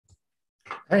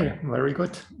Okay, very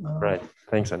good. Right.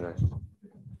 Thanks, Andreas.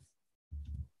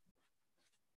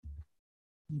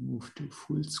 Move to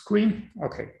full screen.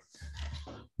 Okay.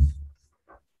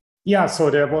 Yeah, so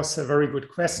there was a very good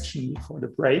question before the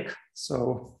break.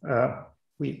 So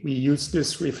we use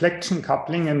this reflection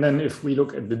coupling, and then if we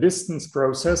look at the distance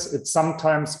process, it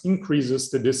sometimes increases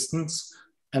the distance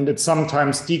and it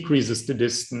sometimes decreases the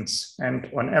distance.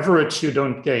 And on average, you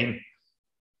don't gain.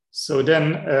 So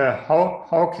then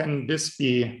how can this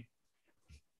be?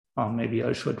 Oh, maybe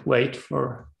I should wait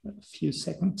for a few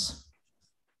seconds.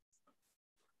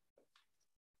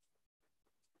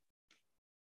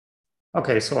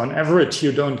 Okay, so on average,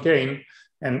 you don't gain.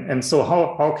 And so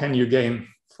how can you gain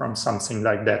from something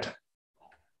like that?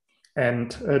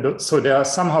 And so there are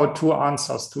somehow two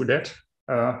answers to that.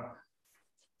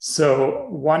 So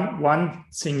one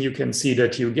thing you can see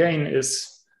that you gain is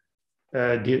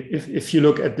if you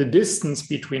look at the distance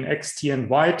between xt and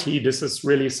yt, this is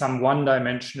really some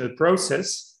one-dimensional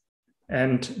process.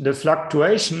 And the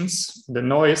fluctuations, the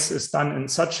noise is done in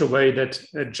such a way that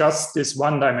just this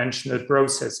one-dimensional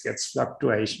process gets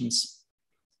fluctuations.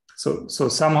 So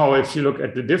somehow, if you look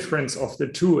at the difference of the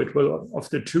two, of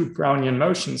the two Brownian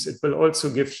motions, it will also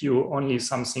give you only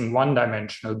something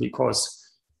one-dimensional because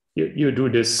you do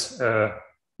this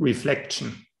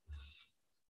reflection.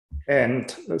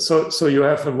 And so you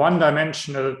have a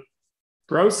one-dimensional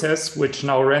process which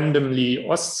now randomly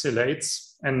oscillates.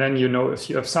 And then, if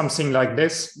you have something like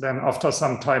this, then after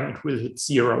some time, it will hit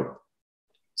zero.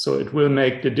 So it will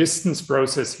make the distance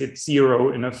process hit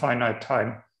zero in a finite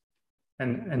time.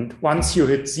 And once you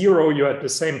hit zero, you're at the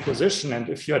same position. And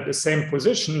if you're at the same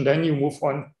position, then you move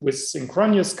on with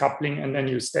synchronous coupling, and then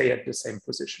you stay at the same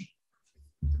position.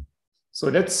 So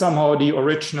that's somehow the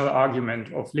original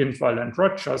argument of Lindvall and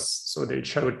Rogers. So they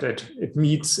showed that it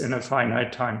meets in a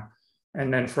finite time.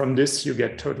 And then from this, you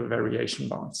get total variation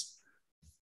bounds.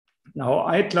 Now,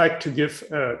 I'd like to give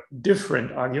a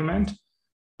different argument,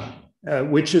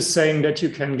 which is saying that you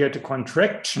can get a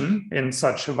contraction in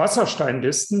such a Wasserstein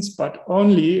distance, but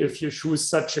only if you choose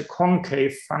such a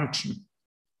concave function.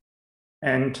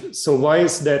 And so why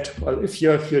is that? Well, if you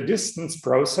have your distance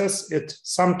process, it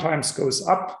sometimes goes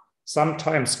up,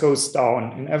 sometimes goes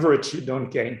down. In average, you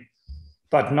don't gain.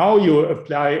 But now you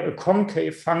apply a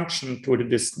concave function to the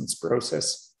distance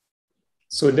process.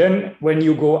 So then when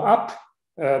you go up,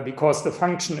 because the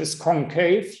function is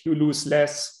concave, you lose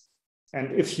less.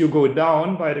 And if you go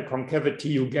down by the concavity,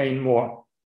 you gain more.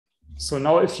 So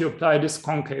now if you apply this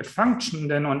concave function,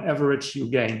 then on average, you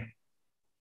gain.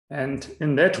 And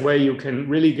in that way, you can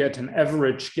really get an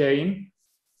average gain,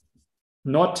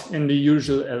 not in the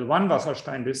usual L1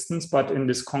 Wasserstein distance, but in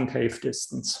this concave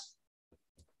distance.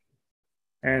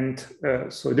 And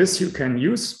so this you can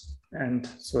use. And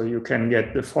so you can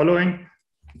get the following.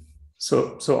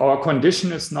 So our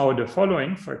condition is now the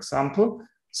following, for example.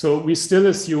 So we still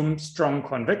assume strong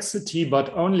convexity,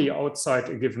 but only outside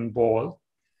a given ball.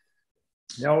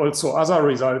 There are also other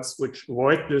results which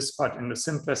avoid this, but in the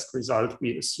simplest result,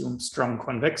 we assume strong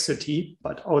convexity,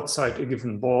 but outside a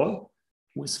given ball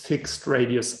with fixed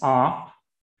radius r.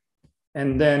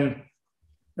 And then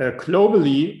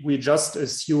globally, we just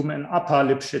assume an upper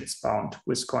Lipschitz bound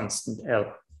with constant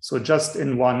L. So just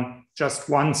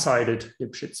one-sided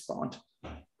Lipschitz bound.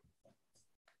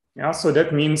 Yeah, so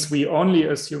that means we only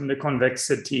assume the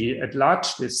convexity at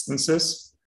large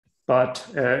distances, but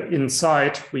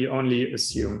inside we only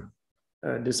assume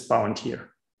this bound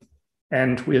here.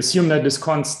 And we assume that these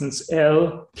constants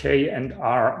L, K, and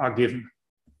R are given.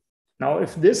 Now,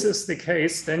 if this is the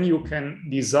case, then you can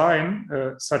design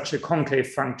such a concave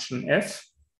function f,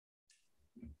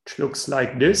 which looks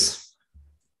like this.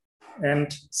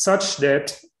 And such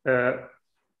that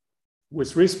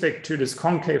with respect to this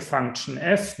concave function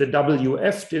f, the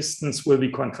WF distance will be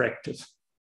contractive.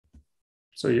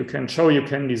 So you can show you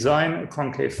can design a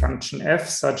concave function f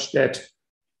such that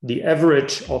the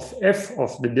average of f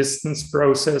of the distance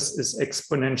process is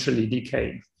exponentially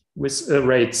decaying with a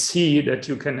rate c that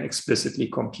you can explicitly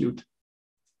compute.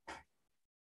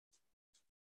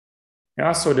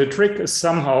 Yeah, so the trick is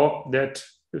somehow that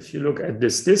if you look at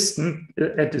this distance,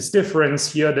 at this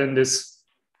difference here, then this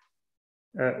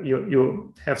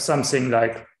you have something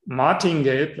like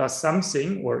martingale plus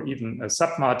something, or even a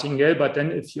submartingale. But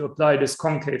then if you apply this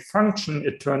concave function,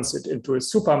 it turns it into a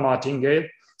supermartingale,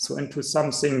 so into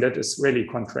something that is really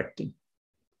contracting.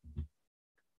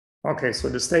 Okay, so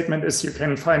the statement is you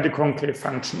can find a concave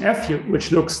function f,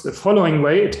 which looks the following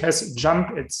way. It has a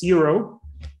jump at zero.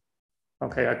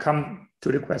 Okay, I come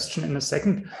to the question in a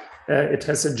second. It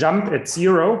has a jump at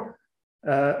zero.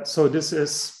 So this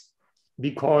is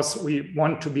because we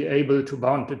want to be able to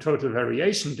bound the total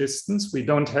variation distance, we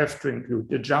don't have to include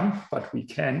the jump, but we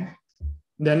can.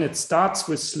 Then it starts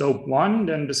with slope 1,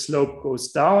 then the slope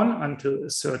goes down until a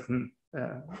certain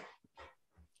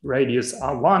radius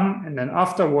r1, and then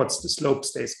afterwards the slope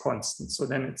stays constant. So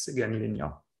then it's again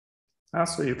linear.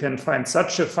 So you can find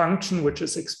such a function which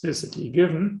is explicitly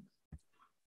given,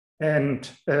 and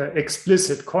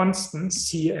explicit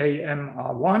constants CAM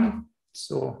R1.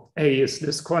 So A is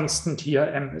this constant here,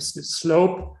 M is this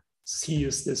slope, C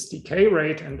is this decay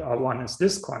rate, and R1 is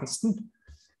this constant.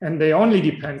 And they only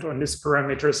depend on these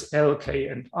parameters L, K,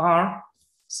 and R,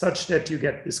 such that you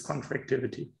get this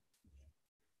contractivity.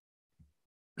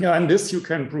 Yeah, and this you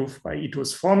can prove by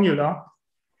Ito's formula.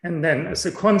 And then as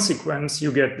a consequence,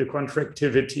 you get the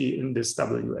contractivity in this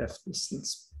WF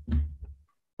distance.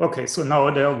 Okay, so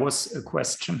now there was a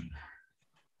question.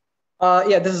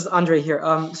 Yeah, this is Andre here.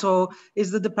 So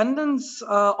is the dependence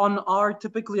on R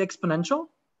typically exponential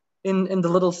in the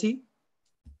little c?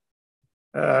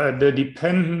 The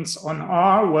dependence on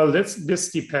R, well,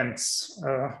 this depends.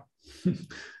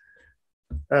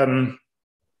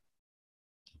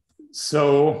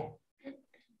 So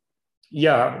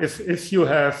yeah, if you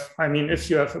have, I mean, if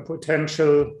you have a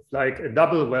potential like a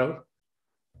double well,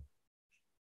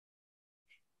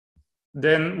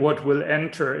 then what will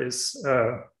enter is,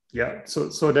 yeah,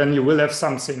 so then you will have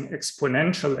something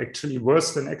exponential, actually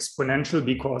worse than exponential,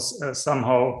 because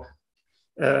somehow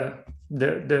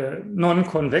the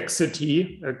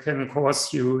non-convexity can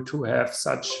cause you to have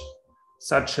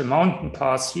such a mountain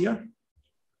pass here.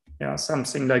 Yeah,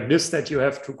 something like this that you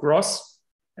have to cross,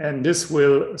 and this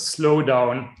will slow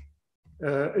down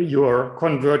your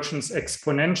convergence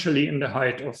exponentially in the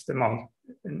height of the mountain,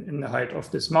 in the height of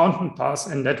this mountain pass,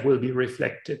 and that will be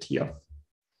reflected here.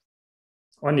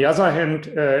 On the other hand,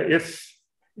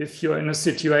 if you're in a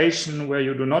situation where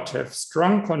you do not have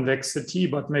strong convexity,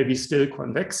 but maybe still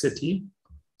convexity,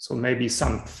 so maybe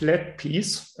some flat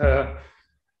piece,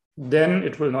 then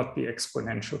it will not be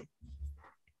exponential.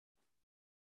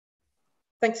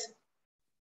 Thanks.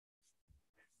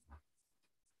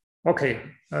 Okay,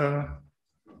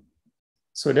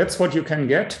 so that's what you can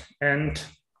get, and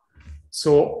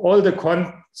so all the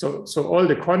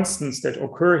constants that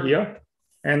occur here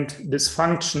and this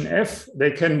function f,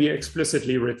 they can be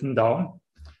explicitly written down,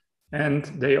 and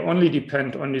they only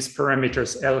depend on these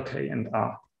parameters L, K, and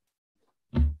R.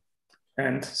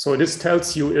 And so this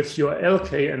tells you if your L,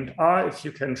 K, and R, if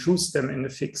you can choose them in a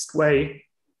fixed way,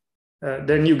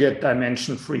 then you get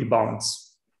dimension-free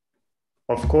bounds.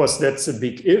 Of course, that's a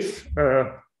big if.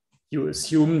 You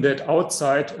assume that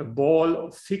outside a ball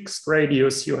of fixed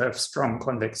radius, you have strong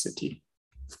convexity.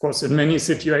 Of course, in many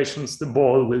situations, the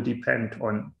ball will depend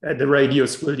on, the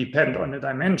radius will depend on the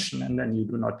dimension, and then you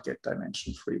do not get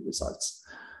dimension-free results.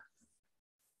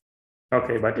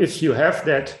 Okay, but if you have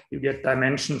that, you get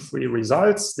dimension-free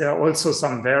results. There are also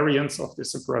some variants of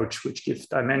this approach which give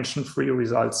dimension-free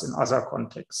results in other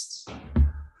contexts.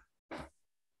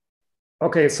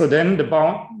 Okay, so then the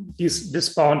bound,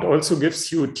 this bound also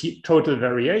gives you total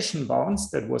variation bounds.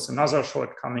 That was another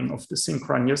shortcoming of the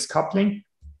synchronous coupling.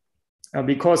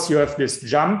 Because you have this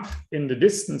jump in the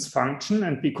distance function,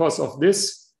 and because of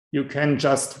this, you can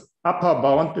just upper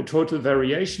bound the total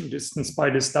variation distance by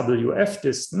this WF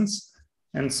distance.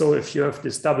 And so if you have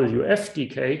this WF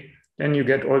decay, then you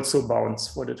get also bounds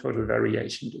for the total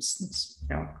variation distance.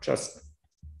 Yeah, just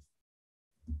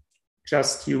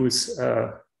use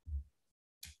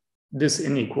this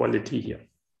inequality here.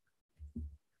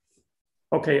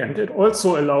 Okay, and it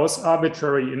also allows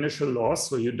arbitrary initial loss,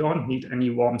 so you don't need any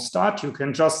warm start. You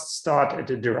can just start at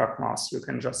a Dirac mass. You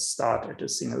can just start at a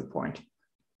single point.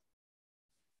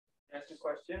 Ask a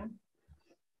question?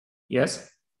 Yes?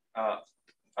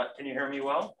 Can you hear me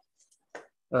well?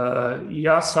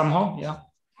 Yeah, somehow, yeah.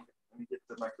 Let me get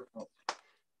the microphone.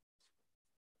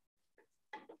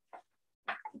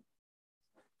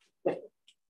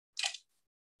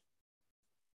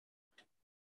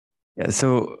 Yeah,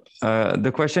 so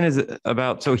the question is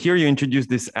about, so here you introduce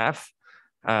this F.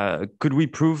 Could we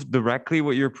prove directly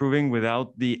what you're proving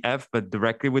without the F, but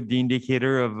directly with the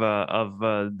indicator of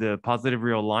the positive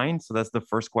real line? So that's the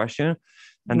first question.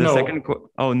 And the second,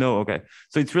 oh no, okay.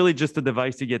 So it's really just a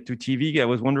device to get to TV. I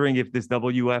was wondering if this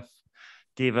WF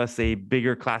gave us a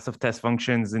bigger class of test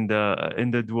functions in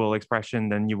the dual expression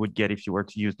than you would get if you were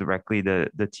to use directly the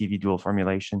TV dual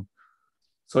formulation.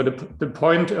 So the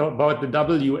point about the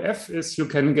WF is you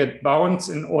can get bounds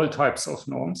in all types of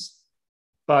norms.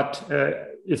 But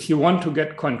if you want to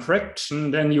get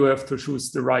contraction, then you have to choose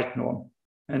the right norm.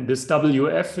 And this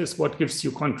WF is what gives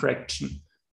you contraction.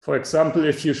 For example,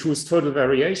 if you choose total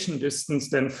variation distance,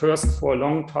 then first for a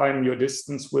long time, your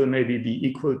distance will maybe be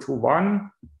equal to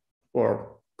 1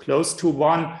 or close to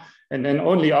 1. And then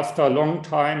only after a long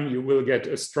time, you will get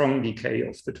a strong decay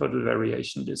of the total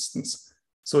variation distance.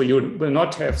 So you will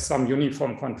not have some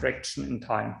uniform contraction in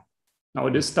time. Now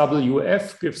this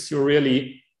WF gives you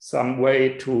really some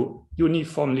way to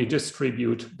uniformly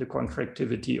distribute the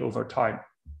contractivity over time.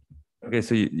 Okay,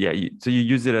 so you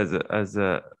use it as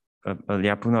a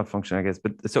Lyapunov function, I guess.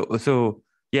 But so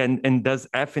yeah, and does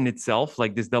F in itself,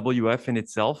 like this WF in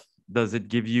itself, does it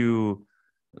give you,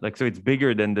 like, so it's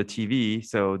bigger than the TV,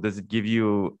 so does it give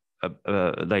you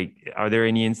like, are there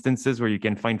any instances where you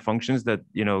can find functions that,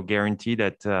 you know, guarantee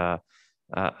that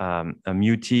a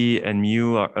mu t and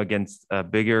mu are against a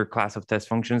bigger class of test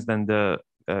functions than the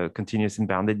continuous and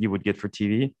bounded you would get for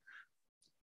TV?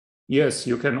 Yes,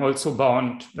 you can also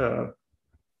bound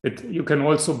you can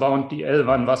also bound the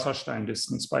L1 Wasserstein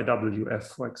distance by WF,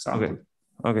 for example.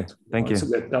 Okay, thank you. Also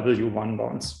get W1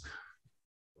 bounds.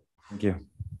 Thank you.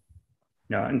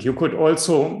 Yeah, and you could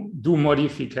also do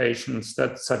modifications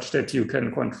such that you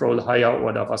can control higher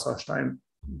order Wasserstein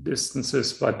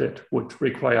distances, but that would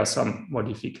require some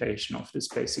modification of this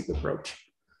basic approach.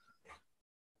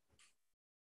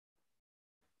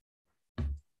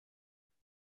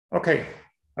 Okay,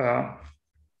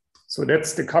 so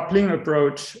that's the coupling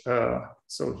approach.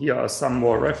 So here are some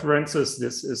more references.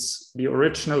 This is the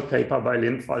original paper by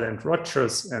Lindvall and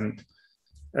Rogers, and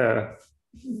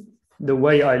the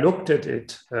way I looked at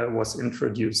it was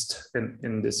introduced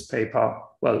in this paper.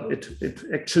 Well, it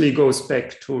actually goes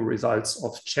back to results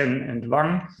of Chen and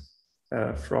Wang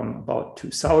from about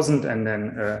 2000. And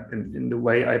then in the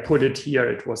way I put it here,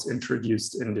 it was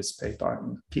introduced in this paper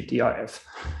in PTRF.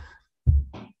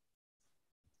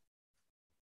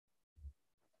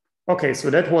 Okay, so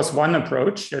that was one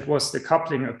approach. That was the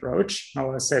coupling approach.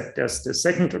 Now I said there's the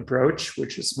second approach,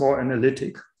 which is more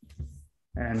analytic.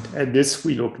 And at this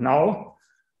we look now.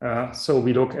 So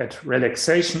we look at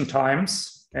relaxation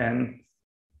times, and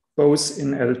both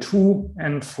in L2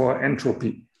 and for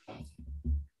entropy.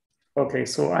 Okay,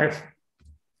 so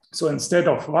instead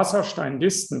of Wasserstein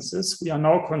distances, we are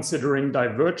now considering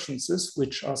divergences,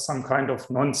 which are some kind of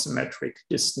non-symmetric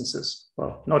distances.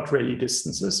 Well, not really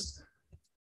distances.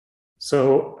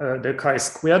 So the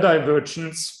chi-square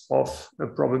divergence of a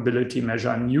probability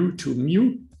measure mu to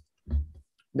mu,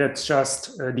 that's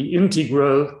just the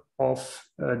integral of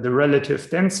the relative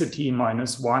density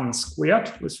minus 1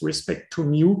 squared with respect to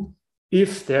mu,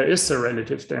 if there is a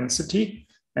relative density,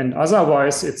 and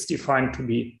otherwise it's defined to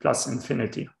be plus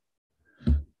infinity.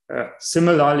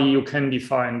 Similarly, you can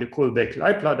define the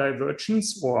Kullback-Leibler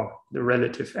divergence or the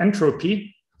relative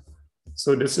entropy.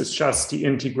 So this is just the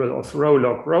integral of rho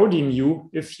log rho d mu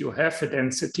if you have a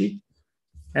density,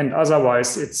 and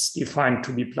otherwise it's defined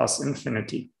to be plus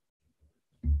infinity.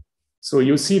 So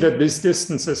you see that these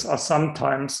distances are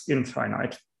sometimes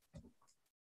infinite.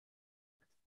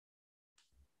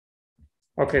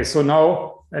 Okay, so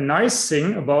now a nice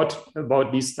thing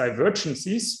about these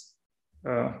divergences,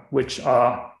 which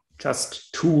are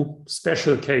just two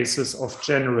special cases of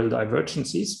general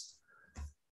divergences,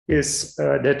 is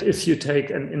that if you take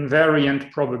an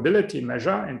invariant probability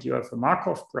measure and you have a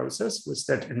Markov process with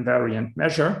that invariant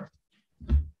measure,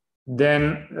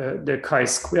 then the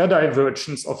chi-square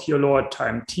divergence of your law at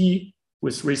time t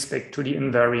with respect to the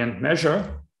invariant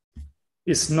measure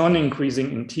is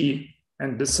non-increasing in t,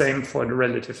 and the same for the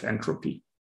relative entropy.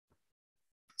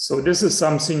 So this is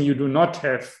something you do not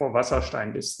have for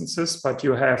Wasserstein distances, but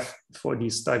you have for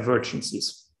these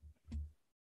divergences.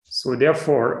 So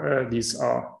therefore, these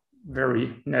are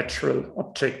very natural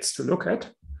objects to look at.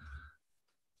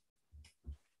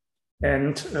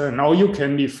 And now you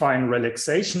can define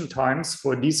relaxation times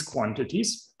for these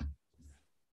quantities.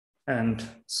 And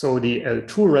so the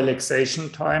L2 relaxation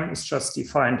time is just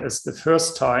defined as the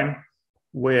first time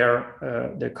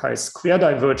where the chi-square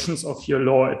divergence of your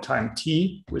law at time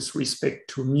t with respect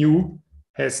to mu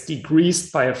has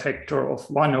decreased by a factor of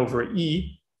 1 over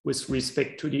e with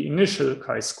respect to the initial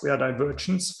chi-square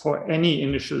divergence for any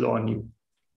initial law nu.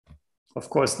 Of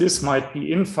course, this might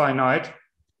be infinite,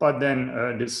 but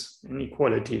then this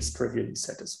inequality is trivially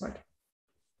satisfied.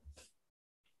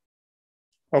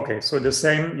 Okay, so the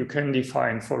same you can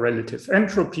define for relative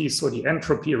entropy. So the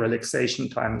entropy relaxation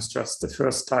time is just the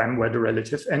first time where the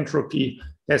relative entropy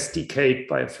has decayed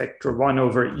by a factor 1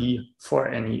 over e for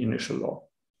any initial law.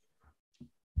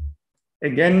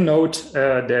 Again, note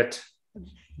that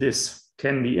this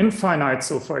can be infinite.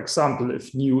 So for example,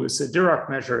 if nu is a Dirac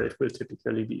measure, it will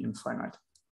typically be infinite.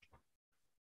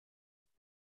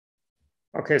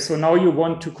 Okay, so now you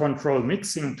want to control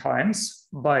mixing times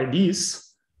by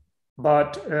these,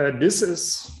 but this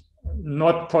is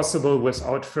not possible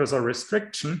without further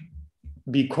restriction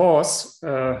because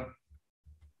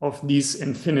of these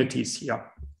infinities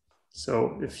here.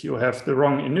 So if you have the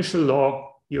wrong initial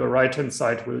law, your right-hand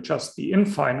side will just be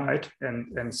infinite.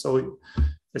 And so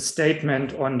a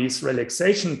statement on these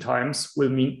relaxation times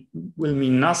will mean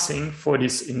nothing for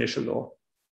this initial law.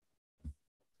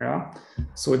 Yeah.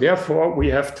 So therefore, we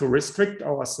have to restrict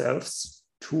ourselves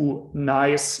to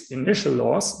nice initial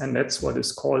laws, and that's what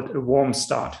is called a warm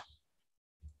start.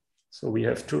 So we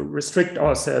have to restrict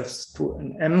ourselves to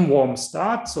an M warm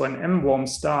start. So an M warm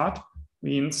start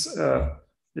means the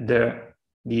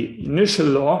initial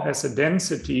law has a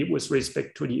density with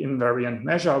respect to the invariant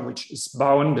measure, which is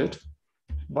bounded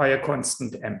by a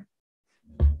constant M.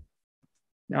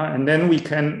 Yeah, and then we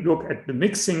can look at the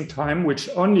mixing time, which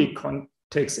only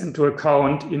takes into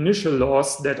account initial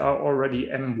laws that are already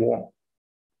M warm.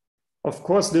 Of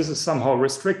course, this is somehow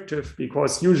restrictive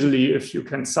because usually if you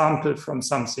can sample from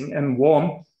something M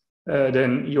warm,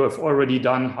 then you have already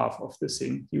done half of the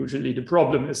thing. Usually the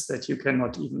problem is that you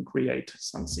cannot even create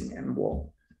something M warm.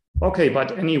 Okay,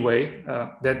 but anyway,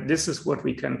 that this is what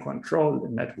we can control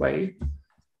in that way.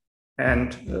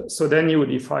 And so then you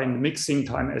define the mixing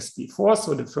time as before.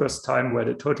 So the first time where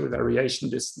the total variation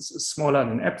distance is smaller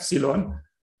than epsilon,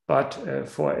 but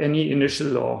for any initial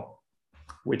law,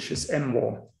 which is M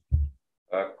warm.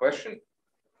 Question?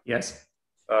 Yes.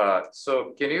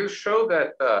 So can you show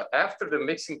that after the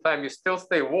mixing time, you still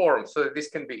stay warm so that this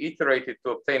can be iterated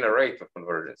to obtain a rate of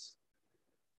convergence?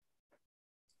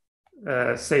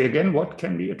 Say again, what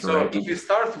can be iterated? So if you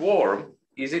start warm,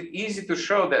 is it easy to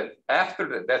show that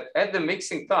after that at the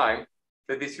mixing time,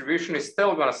 the distribution is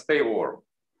still going to stay warm?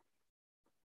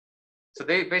 So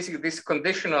they basically this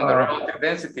condition on the relative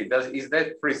density, is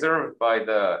that preserved by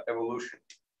the evolution?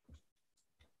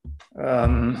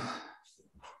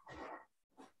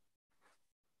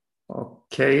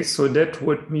 Okay, so that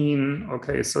would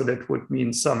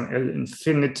mean some L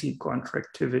infinity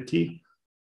contractivity.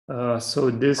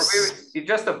 So this it's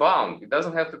just a bound. It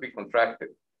doesn't have to be contracted.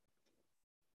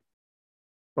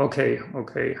 Okay.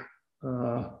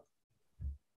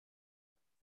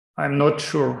 I'm not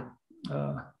sure.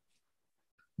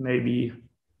 Maybe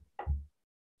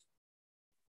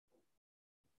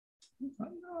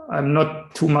I'm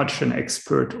not too much an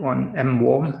expert on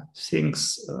M-warm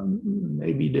things.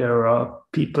 Maybe there are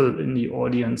people in the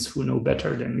audience who know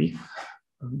better than me.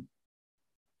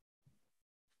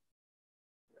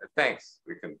 Thanks.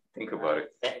 We can think about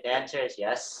it. The answer is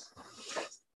yes.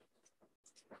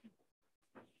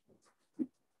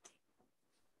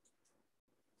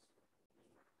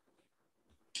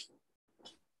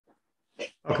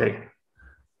 Okay.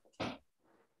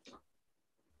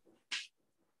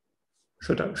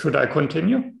 Should I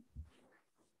continue?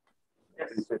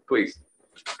 Yes, please.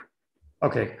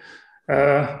 Okay.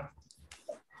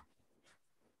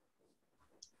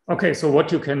 Okay, so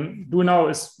what you can do now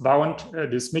is bound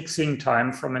this mixing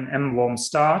time from an M-warm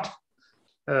start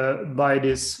by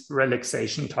these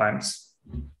relaxation times.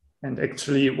 And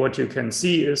actually what you can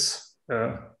see is,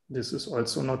 this is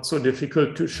also not so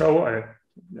difficult to show. I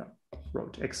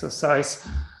wrote exercise.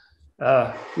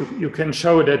 You can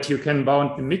show that you can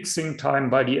bound the mixing time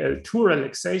by the L2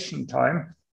 relaxation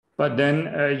time, but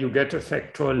then you get a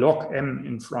factor log M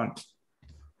in front.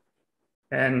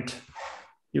 And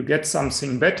you get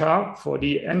something better for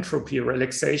the entropy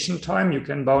relaxation time. You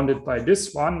can bound it by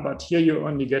this one, but here you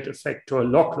only get a factor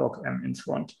log M in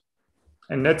front.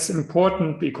 And that's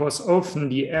important because often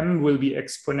the M will be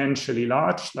exponentially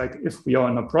large. Like if we are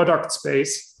in a product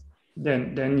space,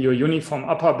 then your uniform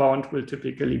upper bound will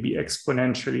typically be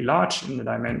exponentially large in the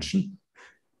dimension.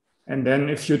 And then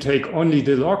if you take only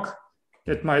the log,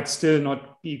 that might still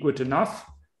not be good enough.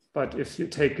 But if you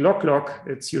take log,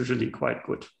 it's usually quite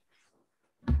good.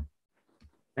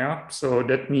 Yeah, so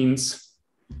that means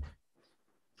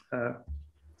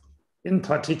in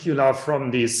particular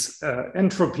from these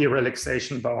entropy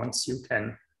relaxation bounds, you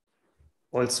can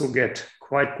also get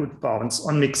quite good bounds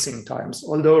on mixing times,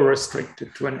 although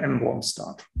restricted to an M-warm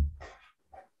start.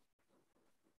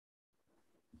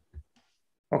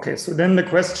 Okay, so then the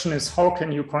question is, how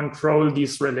can you control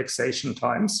these relaxation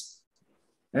times?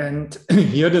 And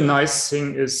here the nice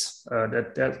thing is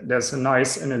that there's a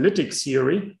nice analytic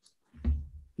theory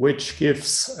which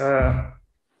gives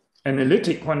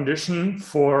analytic condition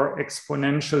for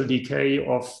exponential decay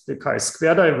of the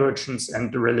chi-square divergence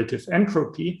and the relative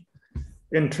entropy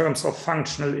in terms of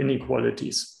functional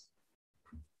inequalities.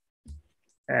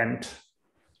 And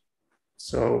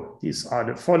So these are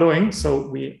the following. So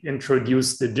we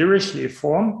introduce the Dirichlet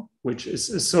form, which is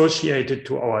associated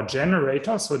to our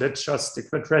generator. So that's just the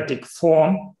quadratic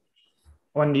form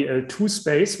on the L2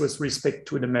 space with respect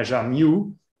to the measure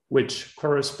mu, which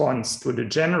corresponds to the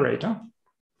generator.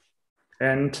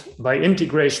 And by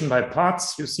integration by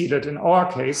parts, you see that in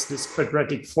our case, this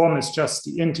quadratic form is just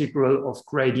the integral of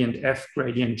gradient f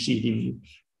gradient g d mu.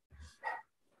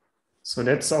 So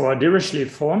that's our Dirichlet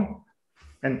form.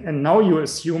 And now you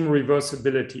assume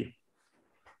reversibility.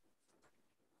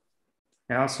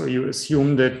 Yeah, so you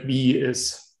assume that B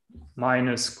is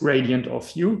minus gradient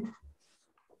of U.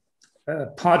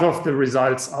 Part of the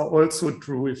results are also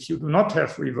true if you do not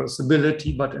have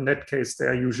reversibility, but in that case, they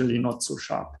are usually not so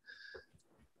sharp.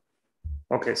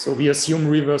 Okay, so we assume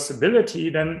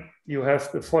reversibility, then you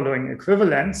have the following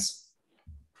equivalence.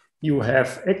 You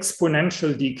have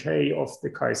exponential decay of the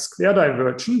chi-square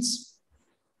divergence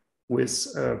with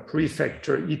a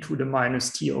prefactor e to the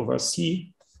minus t over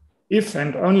c, if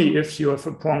and only if you have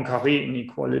a Poincaré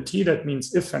inequality. That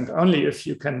means if and only if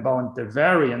you can bound the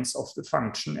variance of the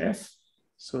function f,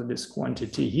 so this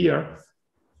quantity here,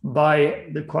 by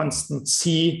the constant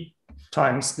c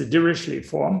times the Dirichlet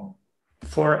form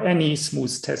for any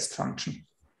smooth test function.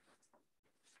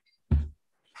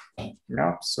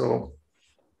 Yeah, so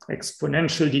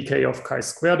exponential decay of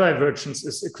chi-square divergence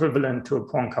is equivalent to a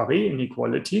Poincaré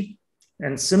inequality.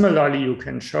 And similarly, you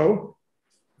can show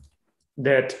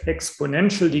that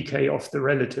exponential decay of the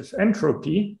relative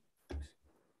entropy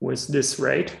with this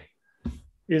rate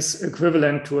is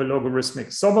equivalent to a logarithmic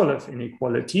Sobolev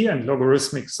inequality. And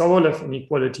logarithmic Sobolev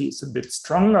inequality is a bit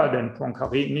stronger than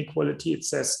Poincaré inequality. It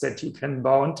says that you can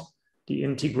bound the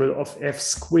integral of f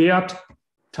squared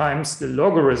times the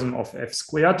logarithm of f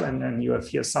squared, and then you have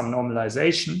here some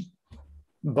normalization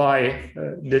by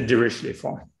the Dirichlet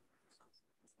form.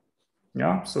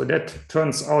 Yeah, so that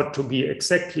turns out to be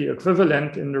exactly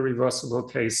equivalent in the reversible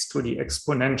case to the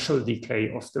exponential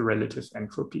decay of the relative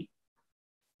entropy.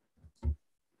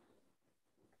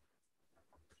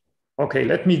 Okay,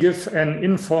 let me give an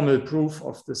informal proof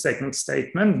of the second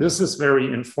statement. This is very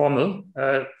informal.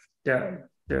 The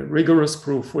rigorous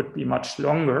proof would be much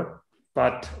longer,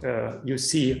 but you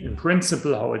see in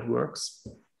principle how it works.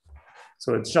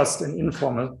 So it's just an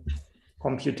informal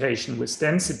computation with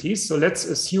densities. So let's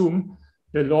assume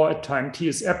the law at time t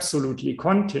is absolutely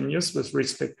continuous with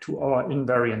respect to our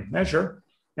invariant measure,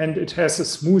 and it has a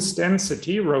smooth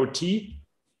density, rho t,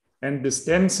 and this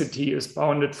density is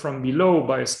bounded from below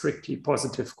by a strictly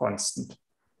positive constant.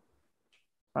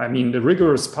 I mean, the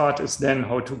rigorous part is then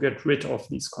how to get rid of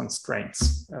these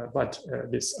constraints, but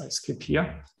this I skip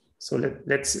here. So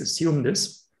let's assume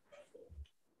this.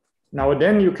 Now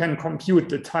then you can compute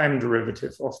the time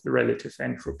derivative of the relative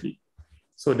entropy.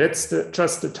 So that's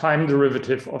just the time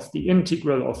derivative of the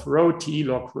integral of rho t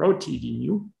log rho t d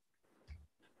mu.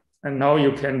 And now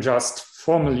you can just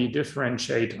formally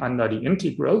differentiate under the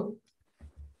integral.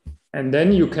 And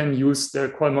then you can use the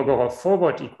Kolmogorov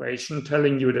forward equation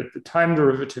telling you that the time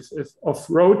derivative of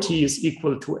rho t is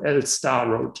equal to L star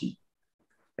rho t.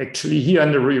 Actually here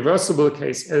in the reversible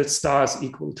case, L star is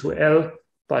equal to L,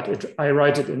 but I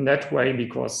write it in that way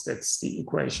because that's the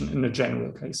equation in the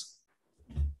general case.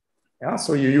 Yeah,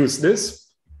 so you use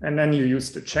this, and then you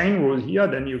use the chain rule here,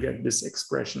 then you get this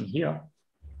expression here.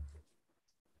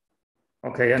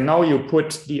 Okay, and now you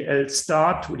put the L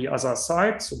star to the other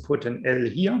side, so put an L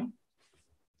here.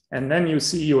 And then you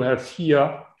see you have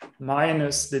here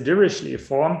minus the Dirichlet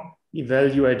form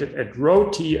evaluated at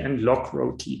rho t and log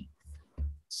rho t.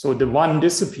 So the 1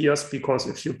 disappears because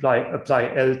if you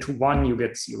apply L to 1, you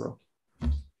get 0.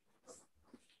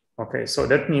 Okay, so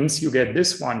that means you get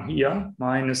this one here,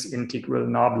 minus integral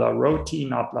nabla rho t,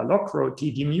 nabla log rho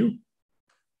t d mu.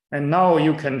 And now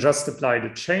you can just apply the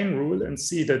chain rule and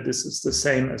see that this is the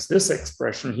same as this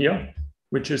expression here,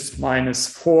 which is minus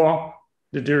 4,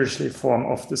 the Dirichlet form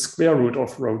of the square root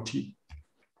of rho t.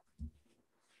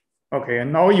 Okay,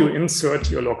 and now you insert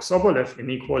your log Sobolev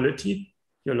inequality.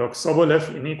 Your log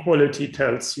Sobolev inequality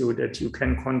tells you that you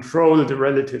can control the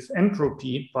relative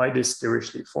entropy by this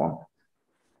Dirichlet form.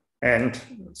 And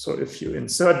so if you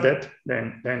insert that,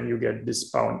 then you get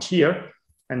this bound here.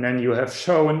 And then you have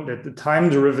shown that the time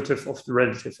derivative of the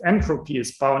relative entropy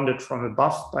is bounded from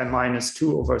above by minus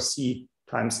 2 over c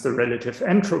times the relative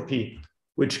entropy,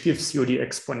 which gives you the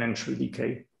exponential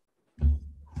decay.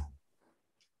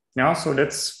 Yeah, so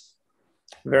that's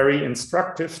very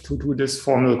instructive to do this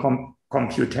formal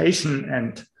computation,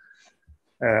 and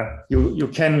you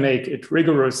can make it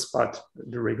rigorous, but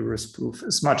the rigorous proof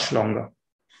is much longer.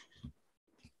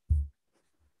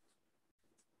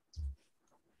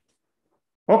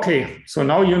 Okay, so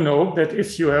now you know that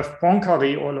if you have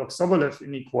Poincaré or Log-Sobolev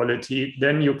inequality,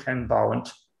 then you can bound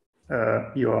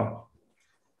your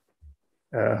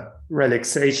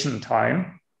relaxation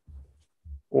time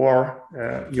or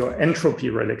your entropy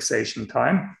relaxation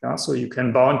time. Yeah? So you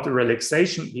can bound the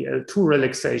relaxation, the L2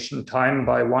 relaxation time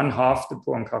by 1/2 the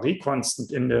Poincaré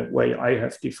constant in the way I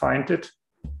have defined it.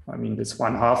 I mean, this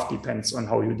 1/2 depends on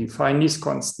how you define these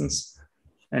constants.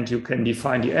 And you can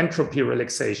define the entropy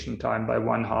relaxation time by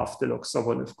 1/2 the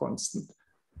Log-Sobolev constant.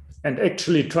 And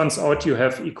actually it turns out you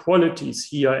have equalities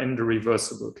here in the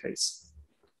reversible case.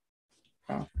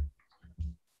 Yeah.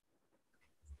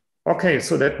 Okay,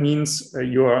 so that means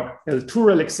your L2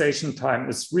 relaxation time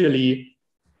is really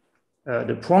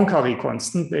the Poincaré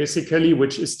constant, basically,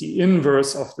 which is the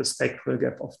inverse of the spectral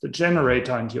gap of the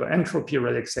generator, and your entropy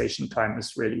relaxation time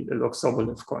is really the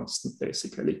Log-Sobolev constant,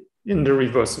 basically, in the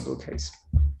reversible case.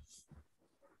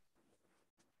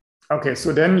 Okay,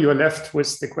 so then you're left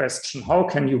with the question, how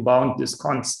can you bound these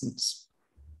constants?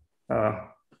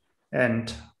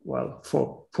 And well,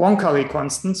 for Poincaré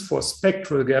constants, for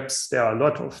spectral gaps, there are a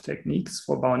lot of techniques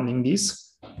for bounding these.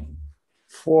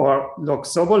 For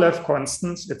Log-Sobolev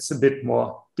constants, it's a bit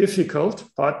more difficult,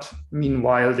 but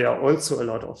meanwhile, there are also a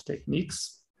lot of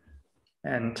techniques.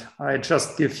 And I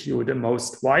just give you the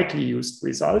most widely used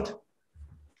result,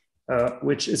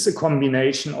 which is a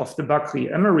combination of the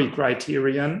Bakry-Emery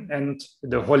criterion and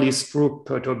the Holly-Stroop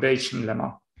perturbation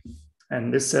lemma.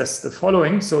 And this says the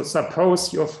following. So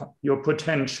suppose your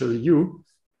potential U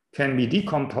can be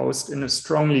decomposed in a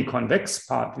strongly convex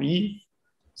part V.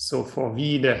 So for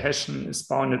V, the Hessian is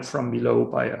bounded from below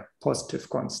by a positive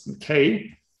constant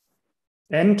K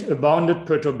and a bounded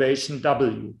perturbation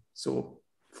W. So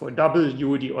for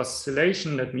W, the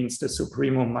oscillation, that means the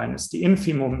supremum minus the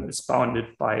infimum, is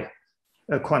bounded by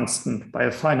a constant, by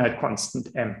a finite constant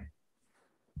M.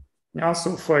 Yeah,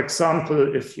 so for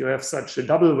example, if you have such a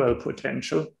double well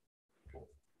potential,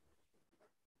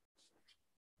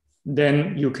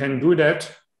 then you can do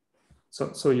that.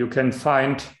 So you can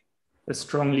find a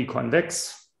strongly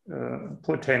convex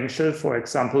potential, for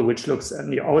example, which looks on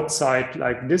the outside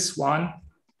like this one.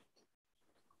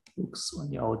 Looks on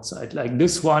the outside like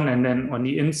this one, and then on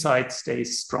the inside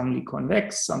stays strongly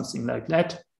convex, something like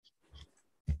that.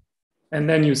 And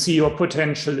then you see your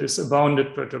potential is a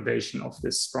bounded perturbation of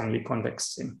this strongly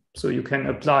convex thing. So you can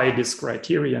apply this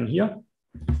criterion here.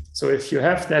 So if you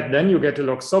have that, then you get a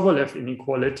Log-Sobolev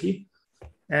inequality.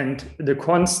 And the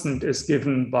constant is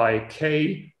given by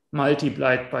K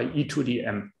multiplied by e to the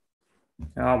M,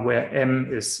 where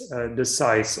M is the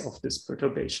size of this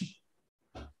perturbation.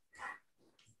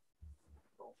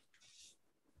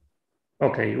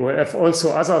 Okay, you have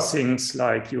also other things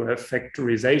like you have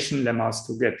factorization lemmas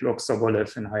to get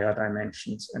Log-Sobolev in higher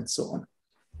dimensions and so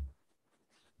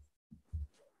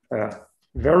on.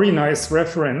 Very nice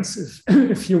reference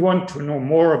if you want to know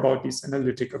more about these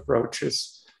analytic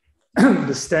approaches.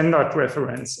 The standard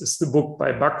reference is the book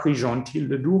by Bakry, Gentil,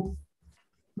 Ledoux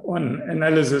on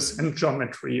analysis and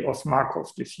geometry of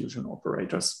Markov diffusion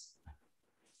operators.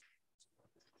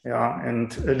 Yeah,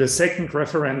 and the second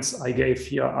reference I gave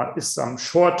here is some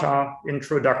shorter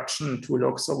introduction to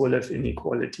Log-Sobolev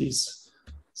inequalities.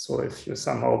 So if you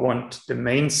somehow want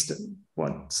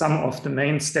some of the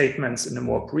main statements in a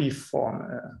more brief form,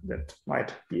 that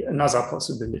might be another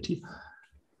possibility.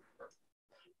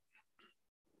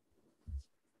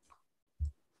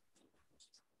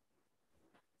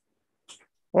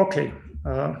 Okay,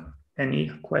 any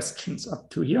questions up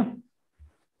to here?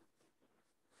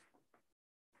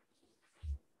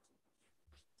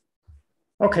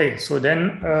 Okay, so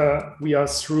then we are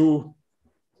through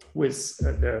with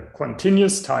the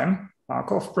continuous time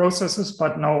Markov processes,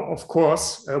 but now, of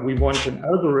course, we want an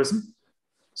algorithm,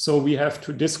 so we have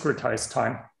to discretize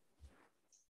time.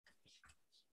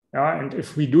 Yeah, and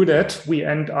if we do that, we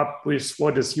end up with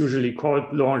what is usually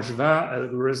called Langevin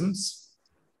algorithms,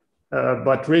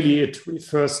 but really it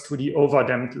refers to the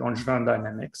overdamped Langevin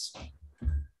dynamics.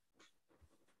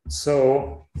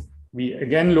 So we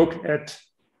again look at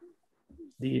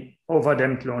the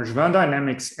overdamped Langevin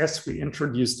dynamics as we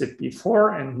introduced it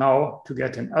before. And now to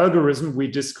get an algorithm,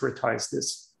 we discretize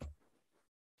this.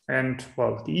 And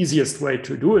well, the easiest way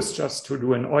to do is just to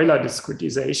do an Euler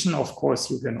discretization. Of course,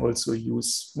 you can also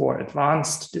use more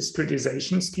advanced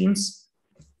discretization schemes,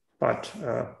 but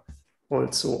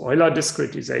also Euler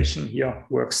discretization here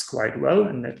works quite well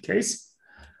in that case.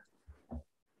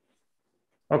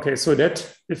 Okay, so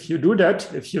that if you do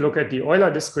that, if you look at the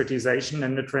Euler discretization,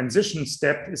 then the transition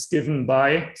step is given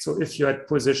by, so if you're at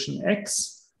position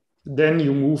x, then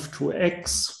you move to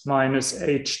x minus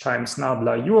h times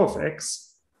nabla u of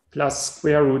x. plus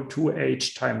square root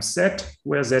 2h times z,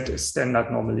 where z is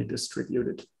standard normally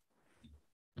distributed.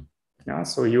 Yeah,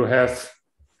 so you have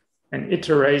an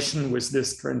iteration with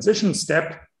this transition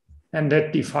step, and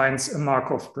that defines a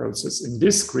Markov process in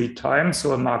discrete time,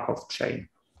 so a Markov chain.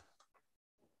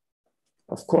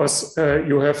 Of course,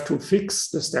 you have to fix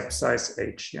the step size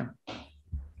h here.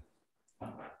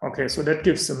 Okay, so that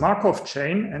gives a Markov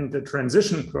chain, and the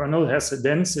transition kernel has a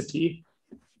density,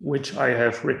 which I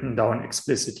have written down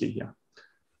explicitly here.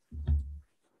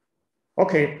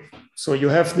 Okay, so you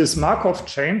have this Markov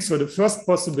chain. So the first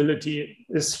possibility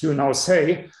is you now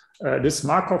say, this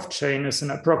Markov chain is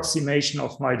an approximation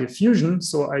of my diffusion.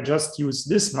 So I just use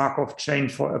this Markov chain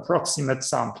for approximate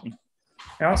sampling.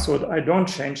 Yeah, so I don't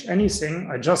change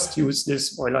anything. I just use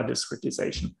this Euler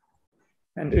discretization.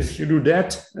 And if you do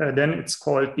that, then it's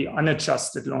called the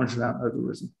unadjusted Langevin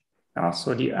algorithm. Yeah,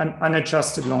 so the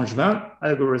unadjusted Langevin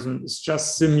algorithm is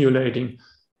just simulating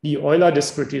the Euler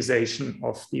discretization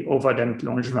of the overdamped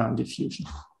Langevin diffusion.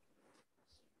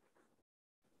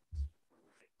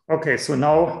 Okay, so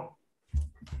now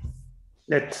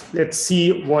let's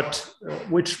see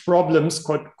which problems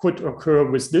could occur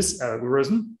with this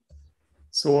algorithm.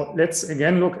 So let's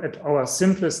again look at our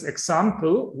simplest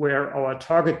example where our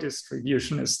target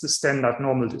distribution is the standard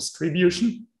normal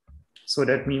distribution. So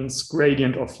that means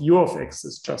gradient of u of x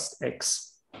is just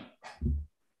x.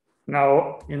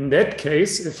 Now, in that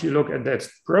case, if you look at that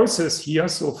process here,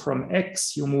 so from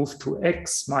x, you move to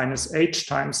x minus h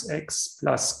times x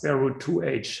plus square root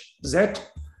 2h z.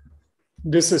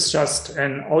 This is just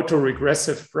an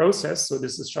autoregressive process. So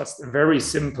this is just a very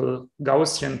simple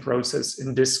Gaussian process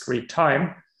in discrete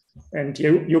time. And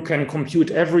you can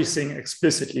compute everything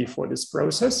explicitly for this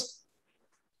process.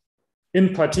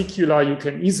 In particular, you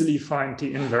can easily find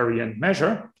the invariant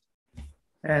measure.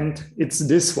 And it's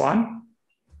this one.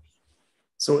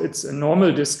 So it's a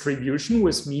normal distribution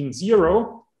with mean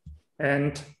 0.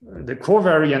 And the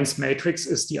covariance matrix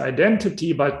is the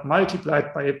identity, but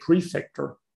multiplied by a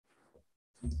prefactor.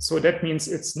 So that means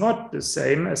it's not the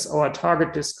same as our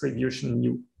target distribution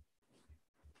mu.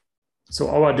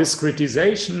 So our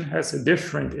discretization has a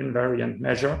different invariant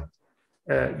measure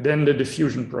than the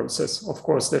diffusion process. Of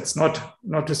course, that's not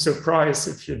a surprise.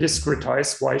 If you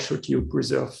discretize, why should you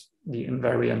preserve the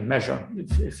invariant measure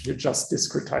if you just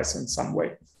discretize in some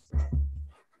way?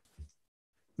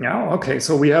 Yeah, okay,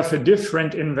 so we have a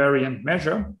different invariant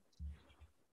measure.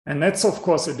 And that's, of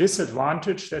course, a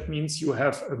disadvantage. That means you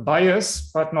have a bias,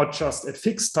 but not just at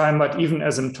fixed time, but even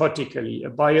asymptotically,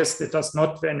 a bias that does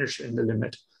not vanish in the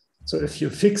limit. So if you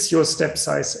fix your step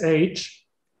size h,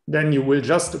 then you will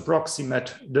just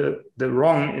approximate the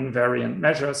wrong invariant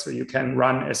measure. So you can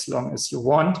run as long as you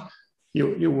want.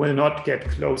 You will not get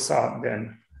closer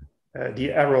than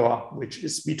the error, which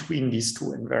is between these two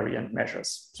invariant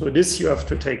measures. So this you have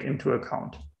to take into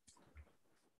account.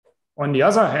 On the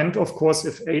other hand, of course,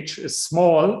 if h is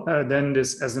small, then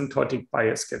this asymptotic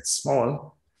bias gets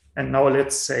small. And now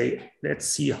let's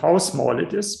see how small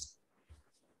it is.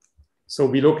 So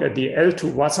we look at the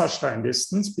L2 Wasserstein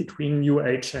distance between mu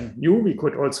h and mu. We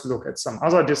could also look at some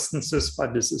other distances,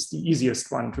 but this is the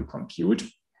easiest one to compute.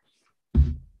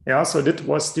 Yeah, so that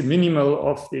was the minimal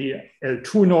of the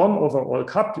L2 norm over all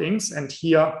couplings. And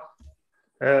here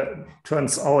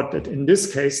turns out that in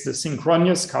this case, the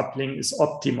synchronous coupling is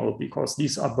optimal because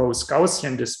these are both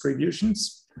Gaussian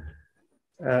distributions.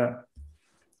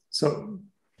 So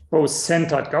both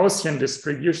centered Gaussian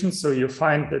distributions. So you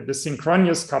find that the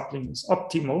synchronous coupling is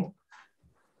optimal.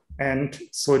 And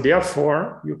so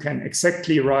therefore, you can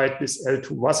exactly write this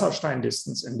L2 Wasserstein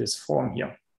distance in this form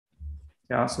here.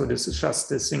 Yeah, so this is just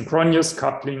the synchronous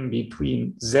coupling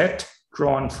between Z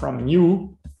drawn from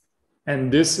mu,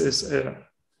 and this is a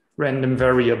random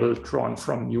variable drawn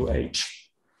from mu h.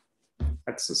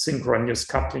 That's the synchronous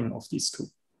coupling of these two.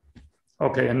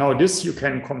 Okay, and now this you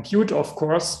can compute, of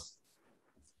course.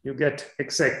 You get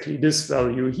exactly this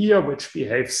value here, which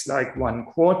behaves like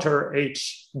 1/4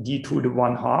 h d to the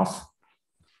 1/2.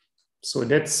 So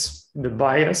that's the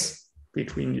bias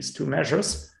between these two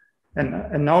measures.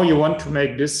 And now you want to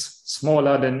make this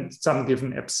smaller than some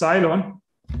given epsilon.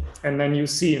 And then you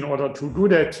see in order to do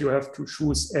that, you have to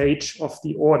choose h of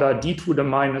the order d to the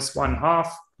minus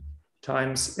 1/2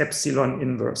 times epsilon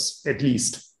inverse, at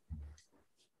least.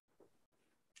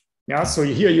 Yeah, so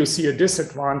here you see a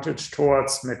disadvantage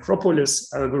towards metropolis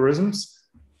algorithms.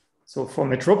 So for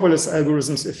metropolis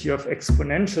algorithms, if you have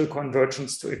exponential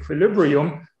convergence to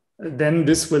equilibrium, then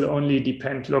this will only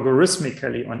depend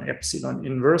logarithmically on epsilon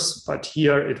inverse. But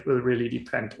here it will really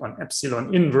depend on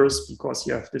epsilon inverse because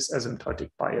you have this asymptotic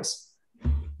bias.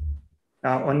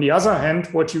 On the other hand,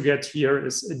 what you get here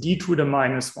is a d to the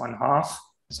minus 1/2.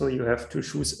 So you have to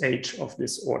choose h of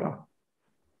this order,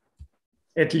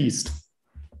 at least.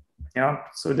 Yeah.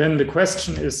 So then the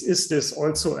question is this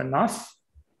also enough?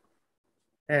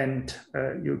 And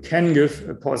you can give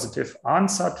a positive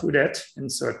answer to that in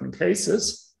certain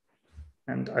cases.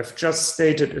 And I've just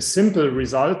stated a simple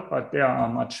result, but there are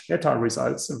much better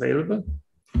results available.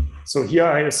 So here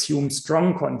I assume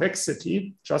strong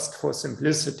convexity, just for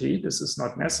simplicity. This is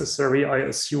not necessary. I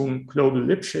assume global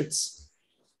Lipschitz.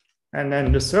 And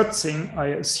then the third thing I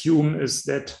assume is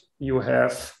that you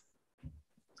have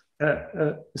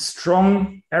a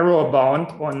strong error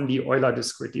bound on the Euler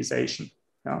discretization.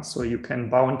 Yeah, so you can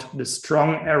bound the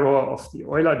strong error of the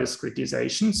Euler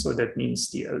discretization. So that means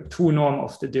the L2 norm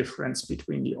of the difference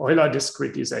between the Euler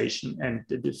discretization and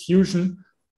the diffusion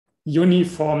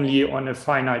uniformly on a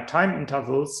finite time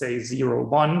interval, say 0,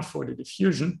 1 for the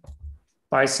diffusion,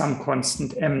 by some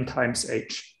constant m times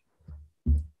h.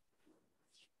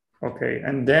 Okay,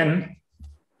 and then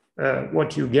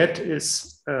what you get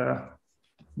is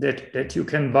that you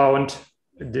can bound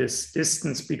this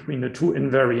distance between the two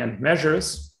invariant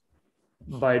measures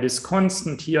by this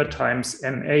constant here times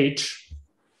mh.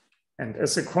 And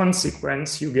as a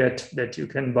consequence, you get that you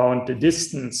can bound the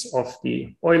distance of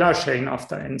the Euler chain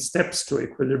after n steps to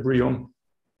equilibrium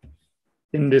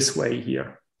in this way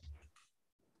here.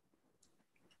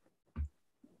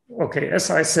 Okay, as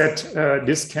I said,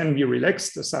 this can be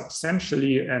relaxed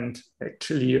substantially, and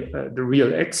actually the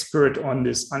real expert on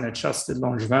this unadjusted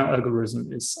Langevin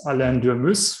algorithm is Alain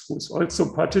Durmus, who's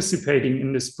also participating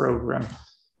in this program.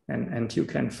 And you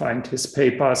can find his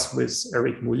papers with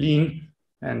Eric Moulin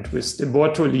and with de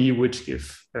Bortoli, which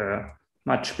give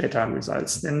much better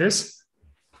results than this.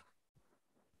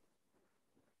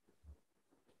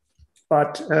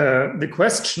 But the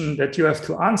question that you have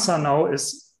to answer now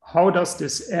is, how does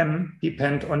this m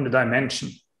depend on the dimension?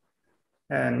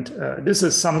 And this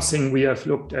is something we have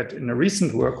looked at in a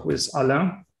recent work with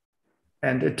Alain.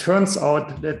 And it turns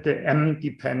out that the m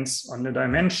depends on the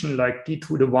dimension like d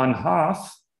to the 1/2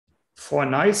 for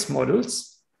nice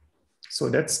models. So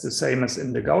that's the same as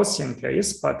in the Gaussian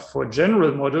case, but for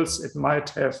general models, it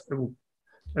might have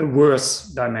a worse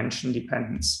dimension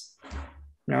dependence.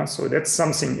 Yeah, so that's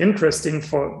something interesting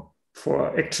for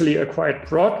actually a quite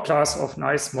broad class of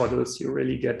nice models. You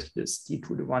really get this d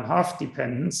to the 1/2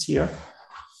 dependence here.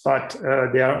 But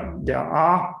there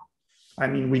are, I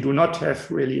mean, we do not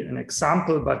have really an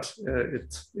example, but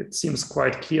it seems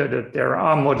quite clear that there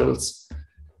are models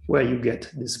where you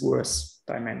get this worse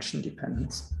dimension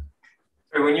dependence.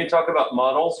 So when you talk about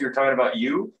models, you're talking about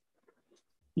U?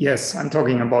 Yes, I'm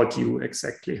talking about U,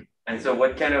 exactly. And so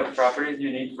what kind of properties do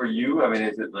you need for U? I mean,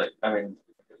 is it like, I mean...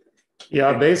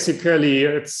 Yeah, basically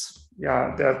it's,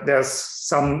 yeah, there's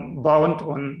some bound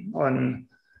on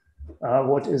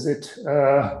what is it?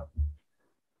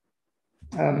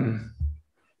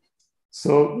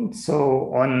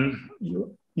 So on,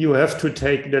 you have to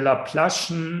take the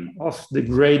Laplacian of the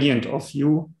gradient of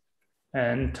U.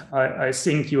 And I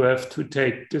think you have to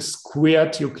take the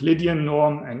squared Euclidean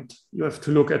norm, and you have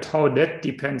to look at how that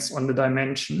depends on the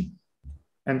dimension.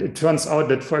 And it turns out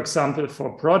that, for example,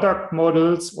 for product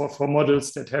models or for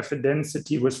models that have a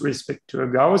density with respect to a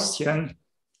Gaussian,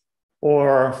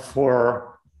 or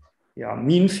for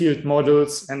mean field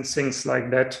models and things like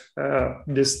that,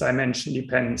 this dimension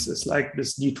dependence is like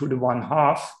this d to the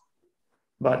 1/2.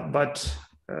 But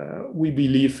we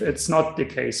believe it's not the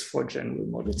case for general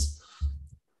models.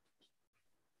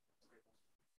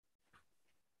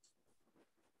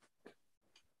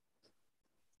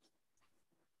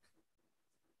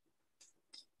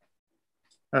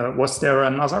 Was there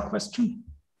another question?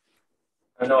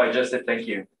 No, I just said thank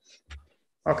you.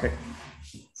 Okay,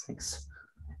 thanks.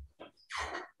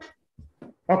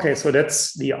 Okay, so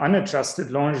that's the unadjusted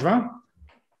Langevin.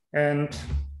 And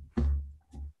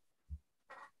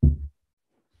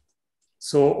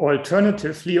so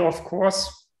alternatively, of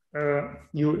course,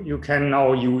 you can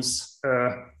now use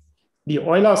the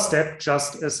Euler step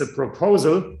just as a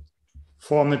proposal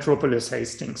for Metropolis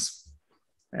Hastings.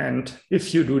 And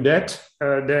if you do that,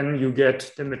 then you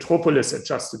get the Metropolis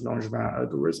adjusted Langevin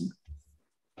algorithm.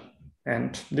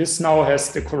 And this now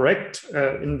has the correct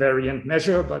invariant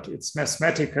measure, but it's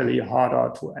mathematically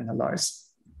harder to analyze.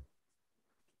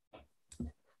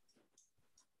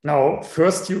 Now,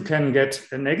 first you can get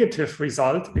a negative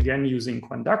result, again using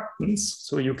conductance.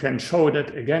 So you can show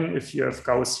that, again, if you have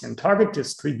Gaussian target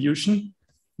distribution,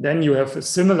 then you have a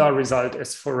similar result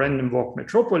as for random walk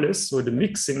Metropolis. So the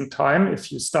mixing time,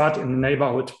 if you start in the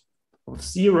neighborhood of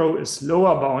 0, is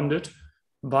lower bounded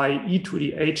by e to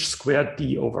the h squared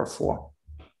d over 4.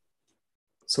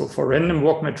 So for random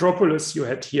walk metropolis, you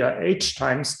had here h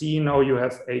times d, now you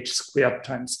have h squared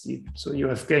times d. So you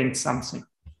have gained something.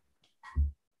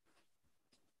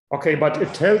 Okay, but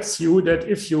it tells you that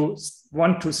if you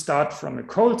want to start from a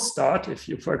cold start, if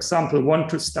you, for example, want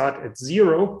to start at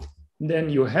 0, then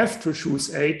you have to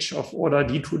choose h of order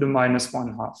d to the minus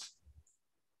 1/2.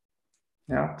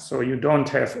 Yeah, so you don't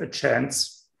have a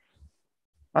chance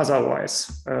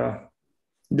otherwise.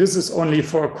 This is only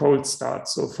for a cold start.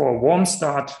 So for a warm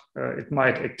start, it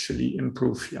might actually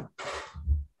improve here.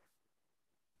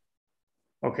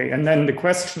 Okay, and then the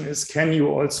question is, can you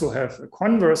also have a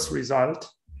converse result?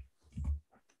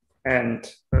 And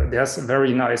there's a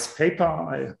very nice paper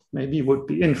I maybe would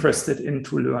be interested in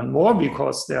to learn more,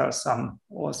 because there are some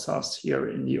authors here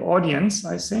in the audience,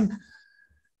 I think,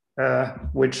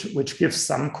 which gives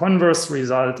some converse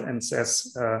result and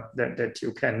says that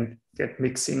you can get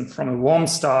mixing from a warm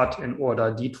start in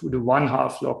order d to the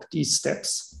 1/2 log d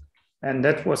steps. And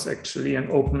that was actually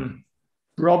an open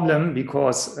problem,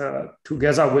 because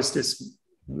together with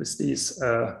these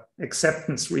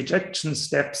acceptance rejection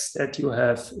steps that you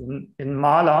have in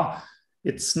Mahler,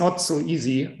 it's not so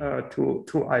easy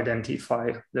to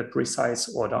identify the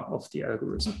precise order of the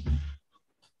algorithm.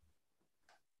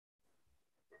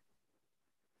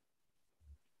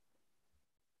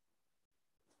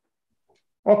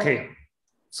 Okay,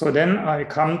 so then I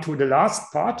come to the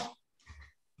last part.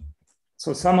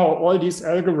 So somehow all these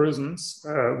algorithms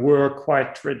were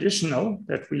quite traditional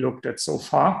that we looked at so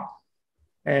far.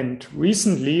 And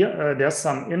recently, there's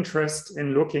some interest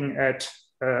in looking at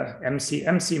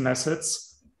MC-MC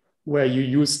methods where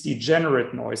you use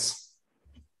degenerate noise.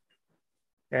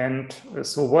 And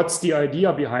so what's the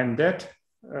idea behind that?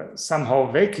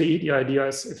 Somehow vaguely, the idea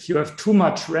is if you have too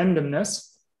much randomness,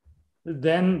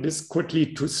 then this could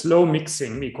lead to slow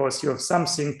mixing, because you have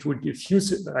something to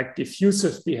diffuse, like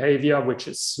diffusive behavior, which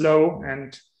is slow,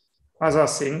 and other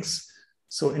things.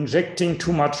 So injecting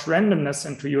too much randomness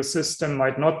into your system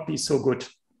might not be so good.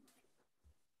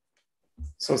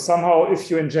 So somehow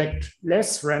if you inject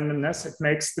less randomness, it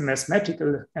makes the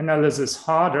mathematical analysis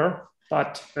harder,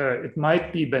 but it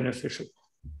might be beneficial.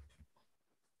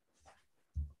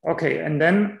 Okay, and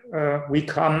then we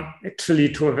come actually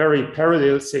to a very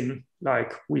parallel thing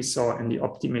like we saw in the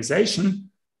optimization.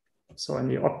 So in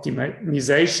the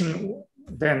optimization,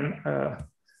 then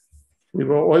we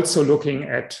were also looking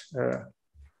at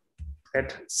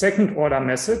second order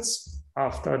methods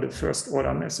after the first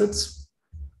order methods.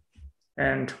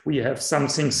 And we have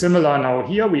something similar now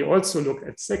here. We also look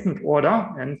at second order,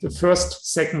 and the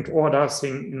first second order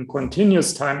thing in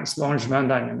continuous time is Langevin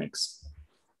dynamics.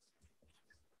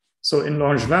 So in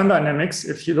Langevin dynamics,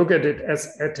 if you look at it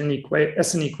as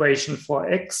an equation for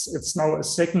x, it's now a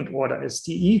second order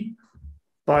SDE,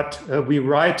 but we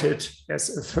write it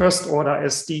as a first order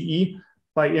SDE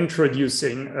by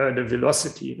introducing the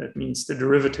velocity. That means the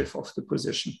derivative of the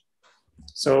position.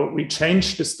 So we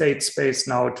change the state space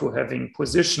now to having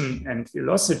position and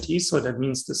velocity. So that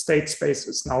means the state space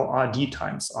is now RD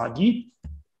times RD.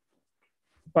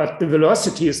 But the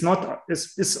velocity is not,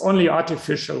 is only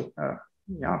artificial.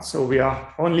 Yeah, so we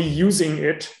are only using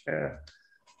it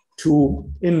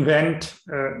to invent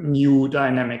new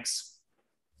dynamics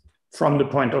from the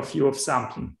point of view of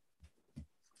sampling.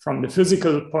 From the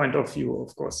physical point of view,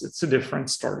 of course, it's a different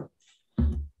story.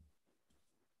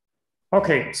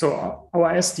 Okay, so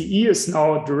our SDE is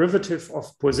now derivative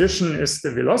of position is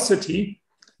the velocity,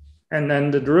 and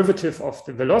then the derivative of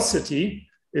the velocity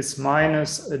is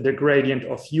minus the gradient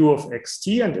of u of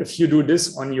xt. And if you do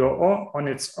this on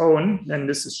its own, then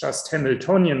this is just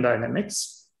Hamiltonian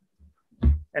dynamics.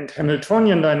 And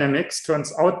Hamiltonian dynamics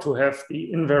turns out to have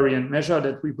the invariant measure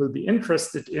that we will be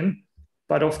interested in.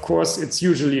 But of course, it's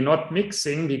usually not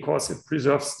mixing because it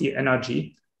preserves the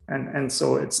energy. And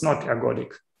so it's not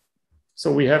ergodic. So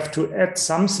we have to add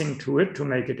something to it to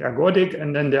make it ergodic.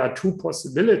 And then there are two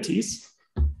possibilities.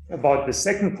 About the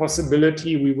second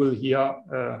possibility, we will hear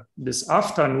this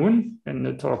afternoon in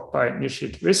the talk by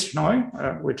Nishit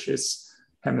Vishnoi, which is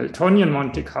Hamiltonian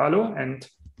Monte Carlo. And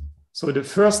so the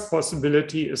first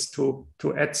possibility is to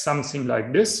add something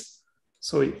like this.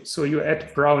 So you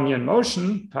add Brownian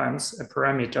motion times a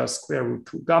parameter square root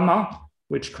 2 gamma,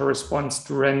 which corresponds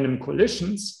to random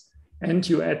collisions, and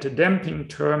you add a damping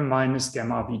term minus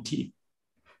gamma VT.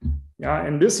 Yeah,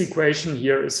 and this equation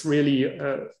here is really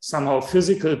somehow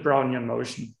physical Brownian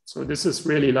motion. So this is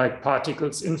really like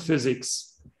particles in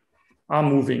physics are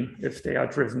moving if they are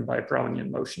driven by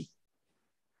Brownian motion.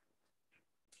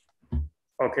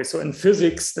 Okay, so in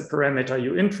physics, the parameter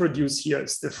you introduce here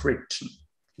is the friction,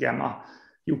 gamma.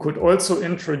 You could also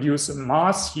introduce a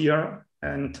mass here,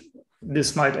 and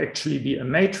this might actually be a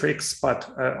matrix, but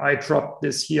I dropped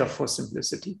this here for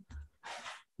simplicity.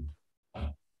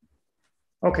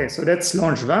 Okay, so that's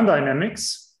Langevin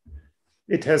dynamics.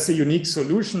 It has a unique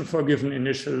solution for given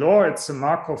initial law. It's a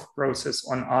Markov process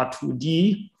on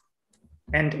R2D.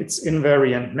 And its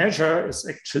invariant measure is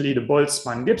actually the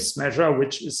Boltzmann-Gibbs measure,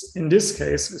 which is, in this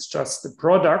case, is just the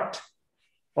product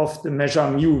of the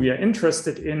measure mu we are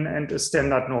interested in and a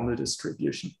standard normal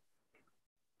distribution.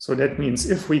 So that means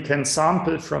if we can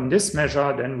sample from this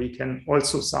measure, then we can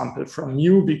also sample from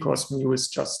mu, because mu is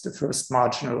just the first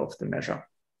marginal of the measure.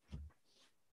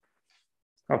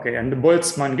 Okay, and the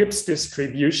Boltzmann-Gibbs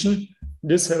distribution,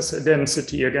 this has a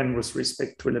density again with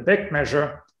respect to the Lebesgue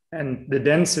measure. And the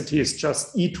density is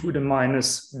just e to the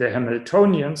minus the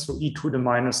Hamiltonian, so e to the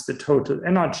minus the total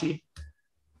energy.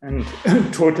 And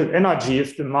total energy,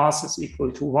 if the mass is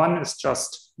equal to 1, is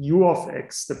just u of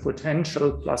x, the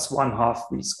potential, plus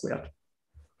 1/2 v squared.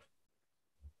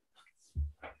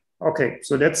 Okay,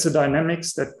 so that's the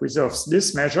dynamics that preserves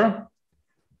this measure.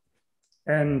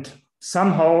 And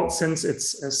somehow, since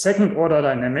it's a second order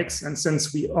dynamics, and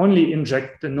since we only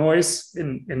inject the noise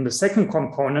in the second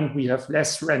component, we have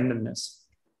less randomness.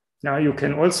 Now you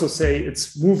can also say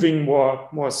it's moving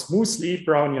more smoothly.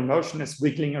 Brownian motion is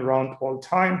wiggling around all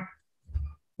time,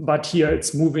 but here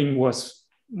it's moving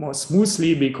more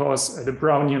smoothly because the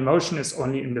Brownian motion is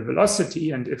only in the velocity.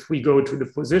 And if we go to the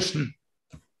position,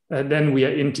 then we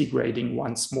are integrating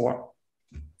once more.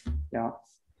 Yeah.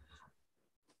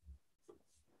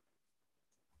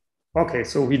 Okay,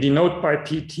 so we denote by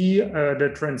PT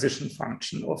the transition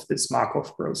function of this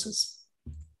Markov process.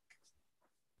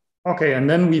 Okay, and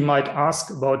then we might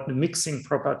ask about the mixing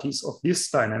properties of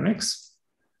this dynamics.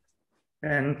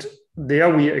 And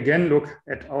there we again look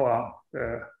at our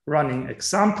running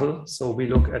example. So we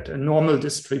look at a normal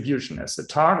distribution as a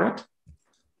target.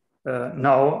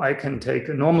 Now I can take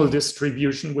a normal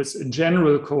distribution with a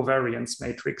general covariance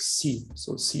matrix C.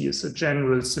 So C is a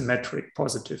general symmetric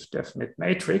positive definite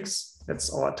matrix.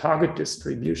 That's our target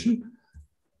distribution.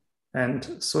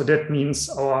 And so that means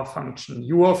our function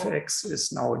u of x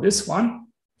is now this one.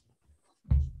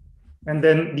 And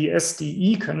then the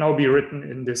SDE can now be written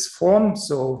in this form.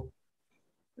 So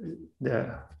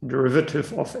the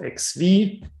derivative of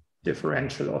xv,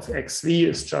 differential of xv,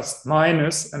 is just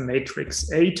minus a matrix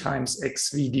A times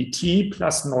xv dt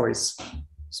plus noise.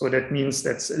 So that means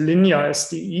that's a linear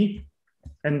SDE,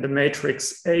 and the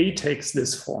matrix A takes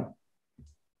this form.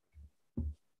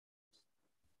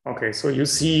 Okay, so you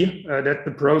see that the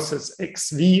process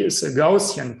xv is a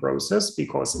Gaussian process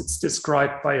because it's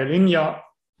described by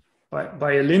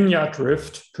a linear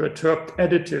drift perturbed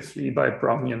additively by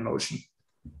Brownian motion.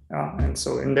 And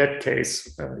so in that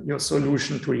case, your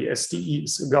solution to the SDE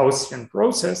is a Gaussian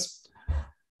process.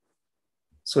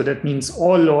 So that means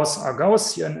all laws are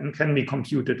Gaussian and can be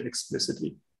computed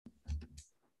explicitly.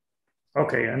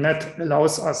 Okay, and that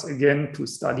allows us again to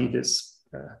study this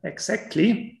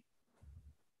exactly.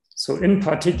 So in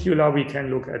particular, we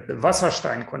can look at the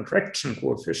Wasserstein contraction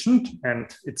coefficient, and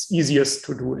it's easiest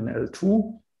to do in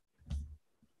L2.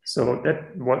 So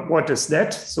that what is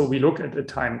that? So we look at the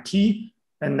time t,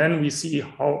 and then we see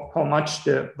how much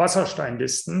the Wasserstein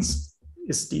distance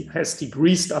has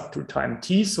decreased up to time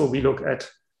t. So we look at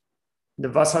the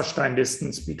Wasserstein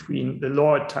distance between the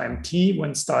law at time t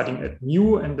when starting at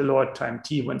mu and the law at time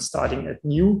t when starting at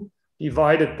nu,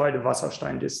 divided by the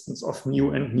Wasserstein distance of mu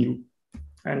and nu.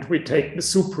 And we take the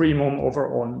supremum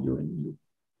over all mu and mu.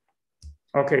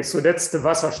 Okay, so that's the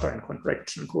Wasserstein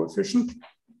contraction coefficient.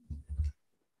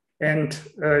 And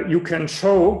you can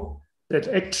show that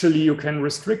actually you can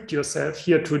restrict yourself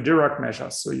here to Dirac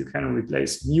measures. So you can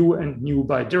replace mu and nu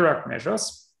by Dirac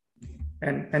measures,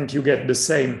 and you get the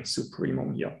same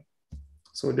supremum here.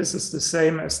 So this is the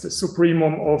same as the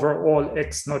supremum over all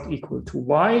x not equal to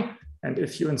y. And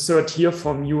if you insert here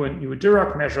for mu and nu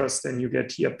Dirac measures, then you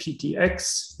get here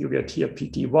ptx, you get here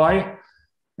pty,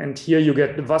 and here you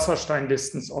get the Wasserstein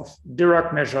distance of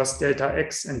Dirac measures delta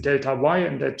x and delta y,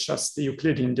 and that's just the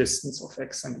Euclidean distance of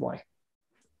x and y.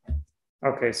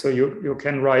 Okay, so you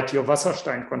can write your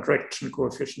Wasserstein contraction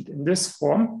coefficient in this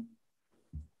form.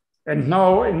 And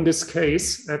now in this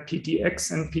case,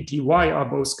 ptx and pty are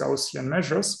both Gaussian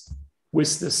measures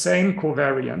with the same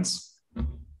covariance.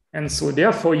 And so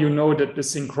therefore you know that the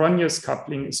synchronous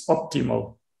coupling is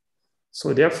optimal.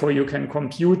 So therefore you can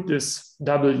compute this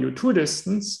W2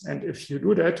 distance. And if you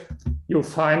do that, you'll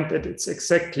find that it's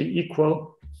exactly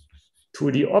equal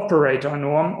to the operator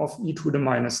norm of e to the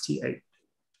minus ta,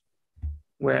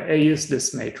 where A is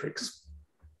this matrix.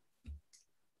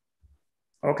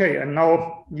 Okay, and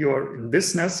now you're in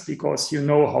business because you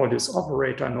know how this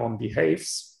operator norm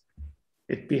behaves.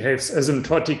 it behaves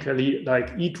asymptotically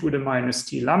like e to the minus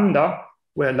t lambda,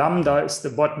 where lambda is the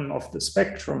bottom of the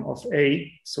spectrum of A,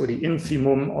 so the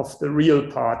infimum of the real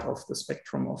part of the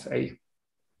spectrum of A.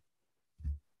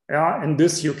 Yeah, and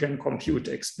this you can compute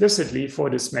explicitly for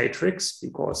this matrix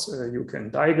because you can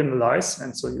diagonalize,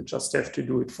 and so you just have to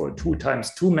do it for 2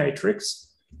 times 2 matrix.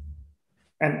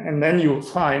 And then you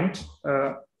find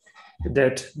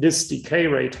that this decay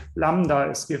rate lambda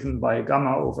is given by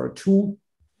gamma over 2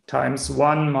 times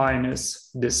 1 minus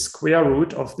the square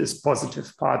root of this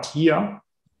positive part here,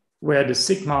 where the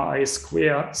sigma I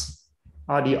squared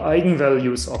are the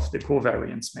eigenvalues of the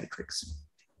covariance matrix.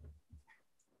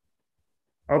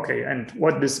 Okay, and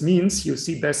what this means, you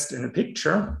see best in a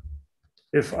picture.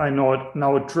 If I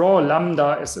now draw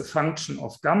lambda as a function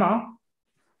of gamma,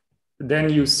 then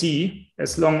you see,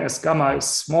 as long as gamma is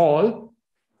small,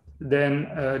 then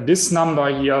this number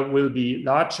here will be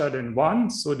larger than 1.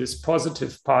 So this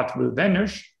positive part will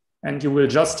vanish, and you will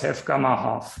just have gamma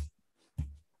half.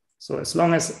 So as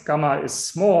long as gamma is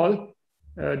small,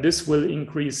 this will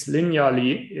increase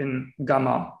linearly in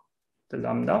gamma, the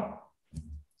lambda.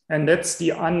 And that's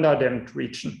the underdamped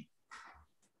region.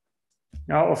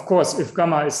 Now, of course, if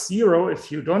gamma is 0,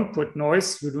 if you don't put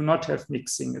noise, you do not have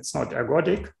mixing. It's not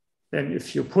ergodic. Then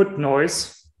if you put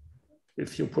noise,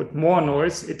 if you put more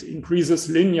noise, it increases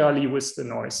linearly with the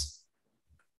noise.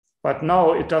 But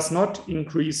now it does not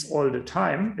increase all the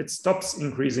time. It stops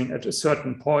increasing at a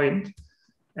certain point.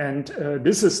 And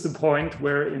this is the point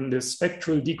where in the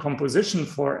spectral decomposition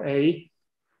for A,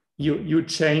 you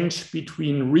change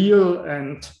between real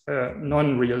and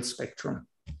non-real spectrum.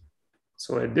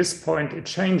 So at this point it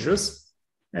changes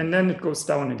and then it goes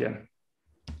down again.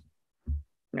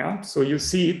 Yeah, so you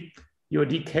see your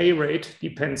decay rate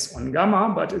depends on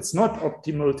gamma, but it's not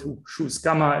optimal to choose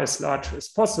gamma as large as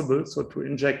possible, so to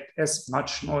inject as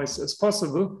much noise as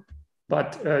possible.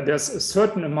 But there's a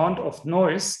certain amount of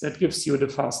noise that gives you the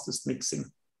fastest mixing.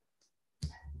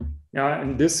 Yeah,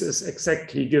 and this is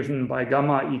exactly given by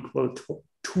gamma equal to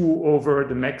 2 over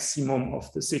the maximum of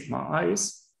the sigma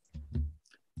i's.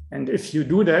 And if you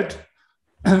do that,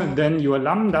 then your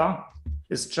lambda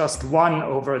is just 1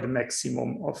 over the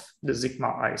maximum of the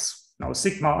sigma i's. Now,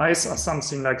 sigma i's are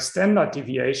something like standard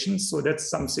deviations, so that's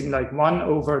something like 1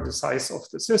 over the size of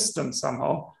the system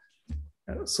somehow.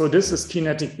 So this is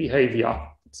kinetic behavior.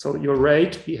 So your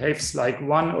rate behaves like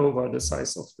 1 over the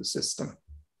size of the system.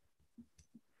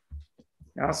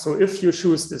 Yeah, so if you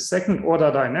choose the second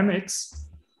order dynamics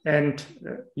and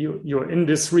you're in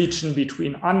this region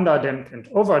between underdamped and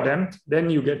overdamped, then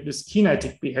you get this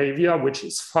kinetic behavior, which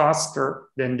is faster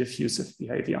than diffusive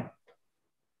behavior.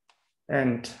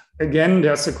 And again,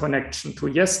 there's a connection to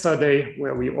yesterday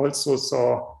where we also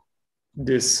saw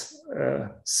this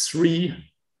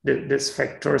this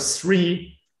factor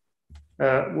 3,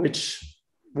 which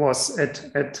was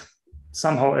at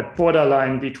somehow at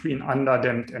borderline between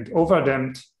underdamped and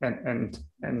overdamped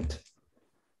and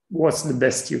was the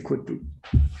best you could do.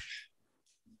 I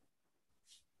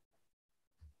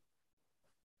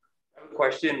have a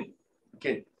question.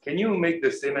 Can you make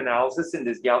the same analysis in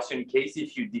this Gaussian case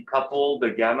if you decouple the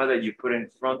gamma that you put in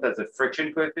front as a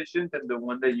friction coefficient and the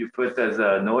one that you put as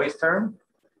a noise term?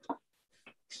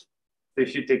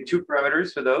 If you take 2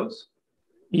 parameters for those?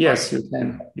 Yes, you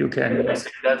can. You can. Yes.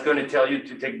 That's going to tell you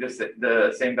to take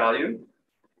the same value?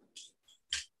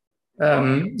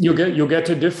 You get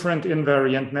a different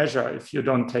invariant measure if you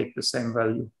don't take the same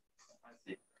value.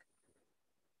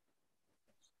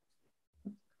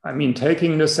 I mean,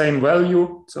 taking the same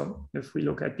value, so if we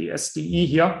look at the SDE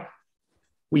here,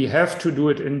 we have to do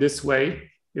it in this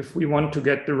way if we want to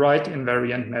get the right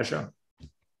invariant measure.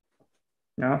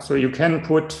 Yeah, so you can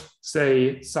put,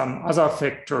 say, some other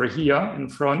factor here in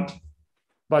front,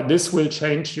 but this will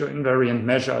change your invariant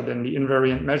measure. Then the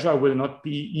invariant measure will not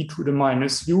be e to the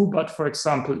minus u, but for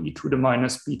example, e to the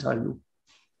minus beta u.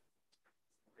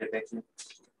 Okay, thank you.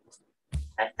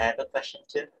 I have a question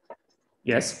too.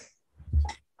 Yes.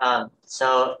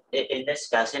 So in this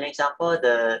Gaussian example,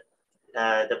 the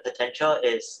potential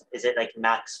is it like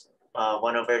max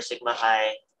 1 over sigma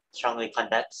I strongly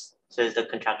convex? So is the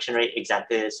contraction rate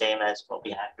exactly the same as what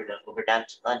we had for the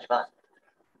overdamped Langevin?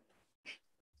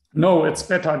 No, it's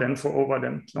better than for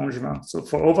overdamped Langevin. So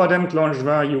for overdamped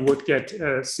Langevin, you would get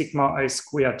sigma I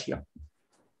squared here.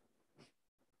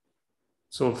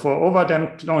 So for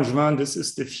overdamped Langevin, this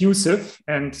is diffusive.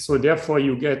 And so therefore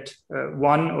you get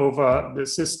 1 over the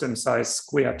system size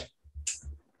squared.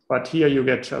 But here you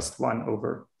get just 1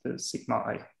 over the sigma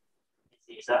I.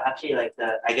 So actually like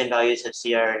the eigenvalues of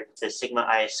C are the sigma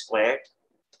I squared?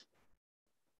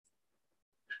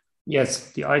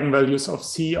 Yes, the eigenvalues of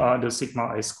C are the sigma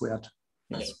I squared.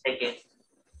 Yes. Thank you.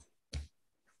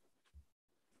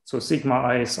 So sigma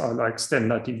i's are like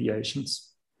standard deviations.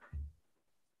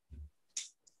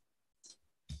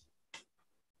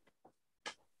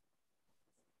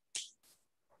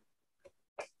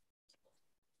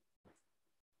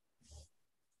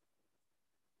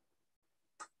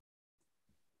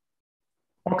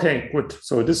 Okay, good.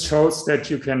 So this shows that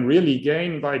you can really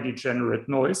gain by degenerate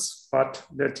noise, but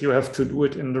that you have to do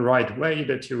it in the right way,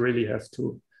 that you really have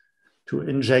to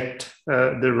inject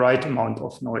the right amount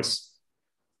of noise.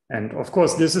 And of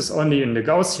course, this is only in the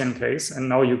Gaussian case. And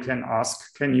now you can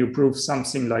ask, can you prove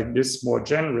something like this more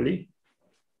generally?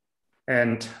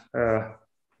 And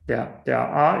there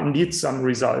are indeed some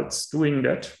results doing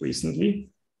that recently.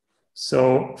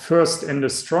 So first, in the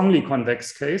strongly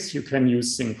convex case, you can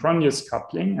use synchronous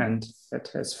coupling, and that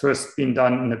has first been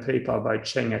done in a paper by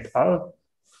Cheng et al.,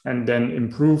 and then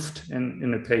improved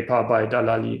in a paper by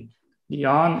Dalali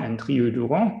Lian and Rieu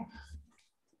Durand.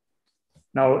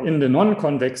 Now, in the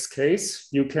non-convex case,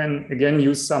 you can again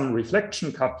use some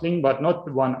reflection coupling, but not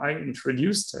the one I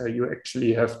introduced. You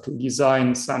actually have to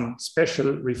design some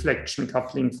special reflection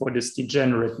coupling for this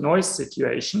degenerate noise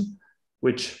situation,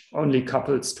 which only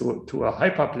couples to a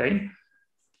hyperplane.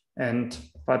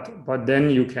 But then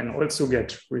you can also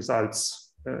get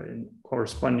results,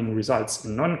 corresponding results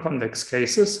in non-convex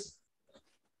cases.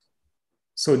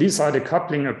 So these are the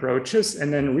coupling approaches.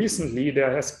 And then recently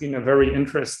there has been a very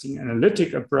interesting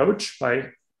analytic approach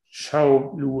by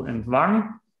Xiao, Lu, and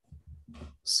Wang.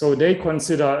 So they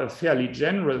consider a fairly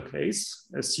general case,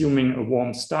 assuming a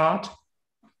warm start.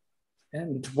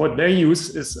 And what they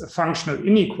use is a functional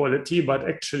inequality, but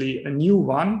actually a new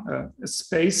one, a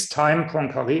space-time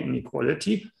Poincare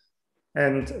inequality.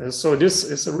 And so this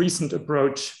is a recent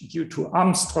approach due to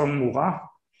Armstrong-Murat,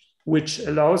 which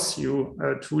allows you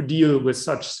to deal with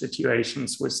such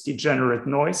situations with degenerate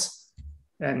noise.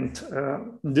 And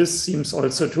this seems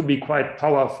also to be quite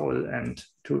powerful and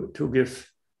to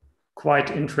give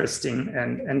quite interesting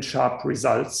and sharp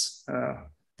results.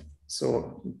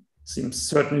 So seems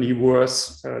certainly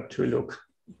worth to look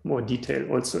more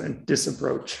detail also in this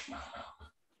approach.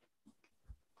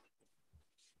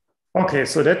 Okay,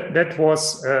 so that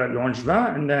was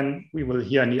Langevin, and then we will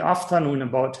hear in the afternoon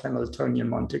about Hamiltonian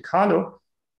Monte Carlo.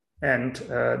 And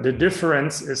the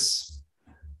difference is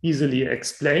easily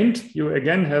explained. You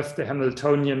again have the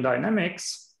Hamiltonian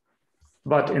dynamics,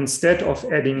 but instead of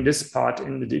adding this part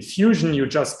in the diffusion, you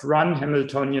just run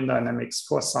Hamiltonian dynamics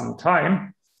for some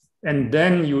time, and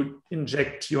then you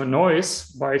inject your noise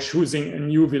by choosing a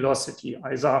new velocity,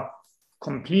 either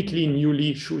completely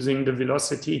newly choosing the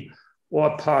velocity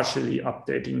or partially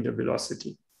updating the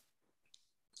velocity.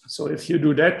 So if you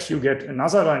do that, you get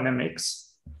another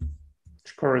dynamics,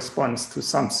 which corresponds to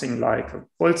something like a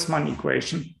Boltzmann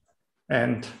equation.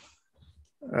 And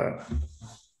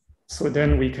so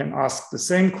then we can ask the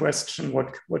same question,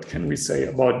 what can we say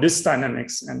about this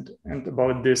dynamics and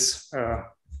about this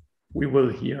we will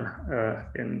hear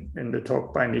in the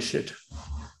talk by Nishit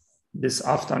this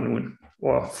afternoon,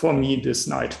 or for me this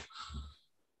night.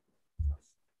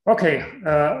 Okay,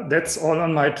 that's all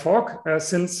on my talk.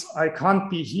 Since I can't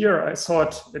be here, I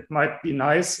thought it might be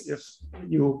nice if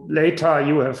you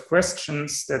have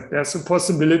questions, that there's a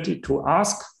possibility to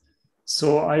ask.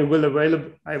 So I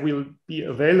will be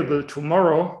available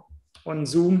tomorrow on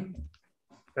Zoom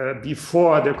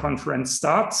before the conference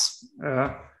starts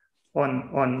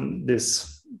on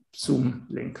this Zoom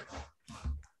link.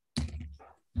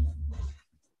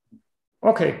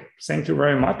 Okay, thank you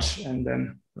very much. And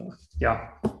then,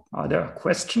 yeah, are there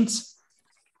questions?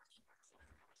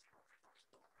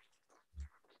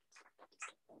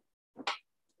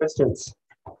 Questions?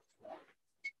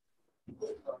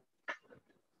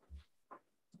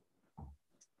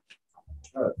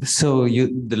 So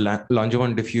the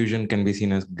Langevin diffusion can be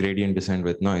seen as gradient descent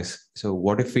with noise. So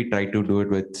what if we try to do it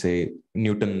with, say,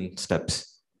 Newton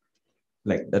steps?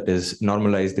 Like that is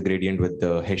normalize the gradient with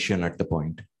the Hessian at the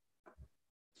point.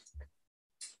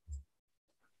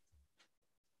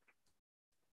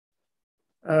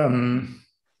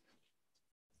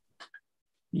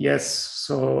 Yes,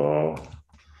 so,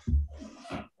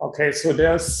 okay, so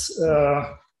there's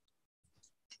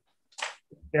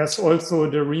also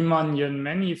the Riemannian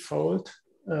manifold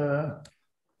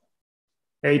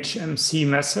HMC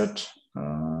method.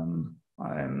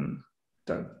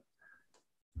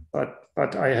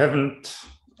 But I haven't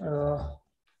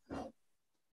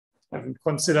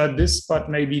considered this, but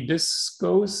maybe this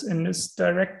goes in this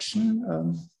direction.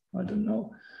 I don't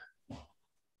know.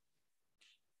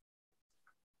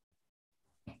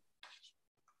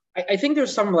 I think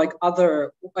there's some like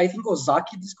other, I think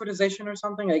Ozaki discretization or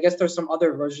something. I guess there's some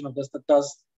other version of this that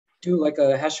does do like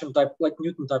a Hessian type, like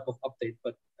Newton type of update,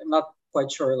 but I'm not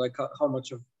quite sure like how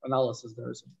much of analysis there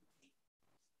is.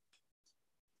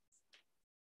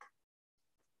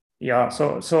 Yeah,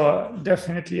 so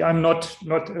definitely I'm not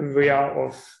aware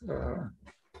of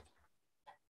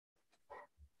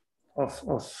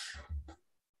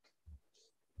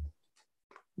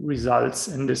results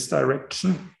in this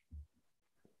direction.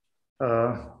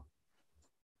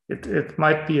 It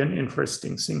might be an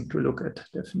interesting thing to look at,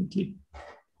 definitely.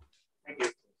 Thank you.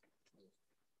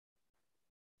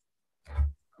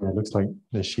 Yeah, it looks like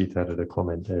the sheet added a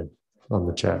comment there on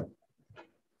the chat.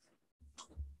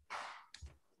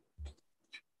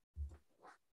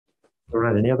 All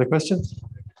right, any other questions?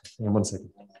 Hang on 1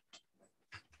 second.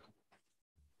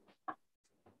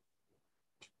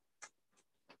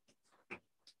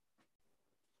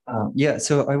 Yeah,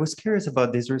 so I was curious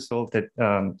about this result that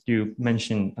you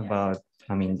mentioned about,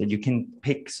 I mean, that you can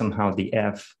pick somehow the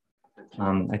F.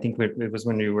 I think it was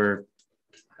when you were,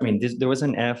 I mean, there was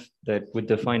an F that would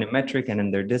define a metric, and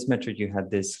under this metric, you had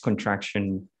this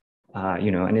contraction,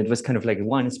 and it was kind of like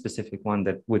one specific one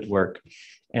that would work.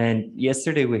 And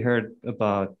yesterday we heard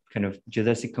about kind of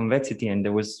geodesic convexity, and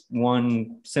there was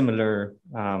one similar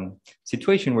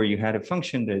situation where you had a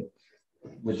function that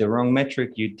with the wrong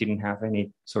metric, you didn't have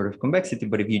any sort of convexity,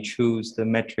 but if you choose the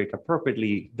metric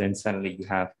appropriately, then suddenly you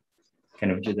have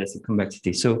kind of geodesic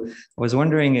convexity. So I was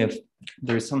wondering if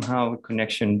there's somehow a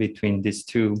connection between these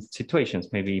two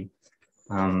situations, maybe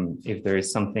if there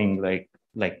is something like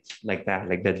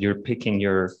that you're picking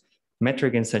your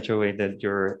metric in such a way that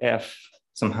your F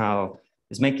somehow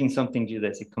is making something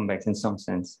geodesic convex in some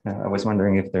sense. I was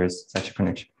wondering if there's such a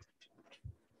connection.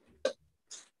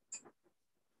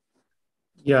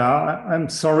 Yeah, I'm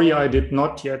sorry I did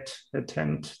not yet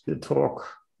attend the talk,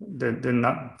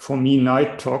 the for me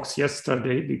night talks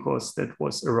yesterday, because that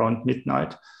was around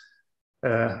midnight.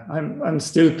 I'm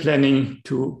still planning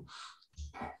to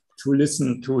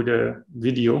listen to the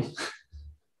video.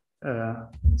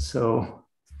 So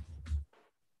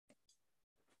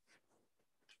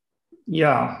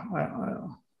yeah,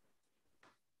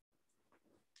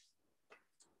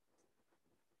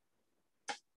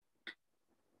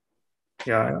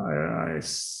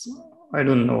 I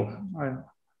don't know.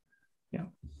 Yeah.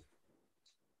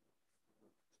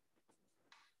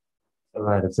 All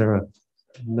right, if there are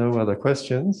no other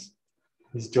questions,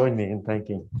 please join me in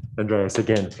thanking Andreas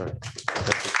again for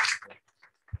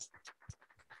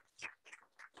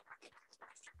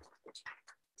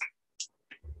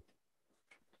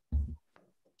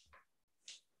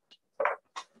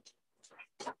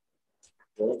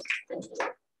Thank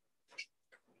you.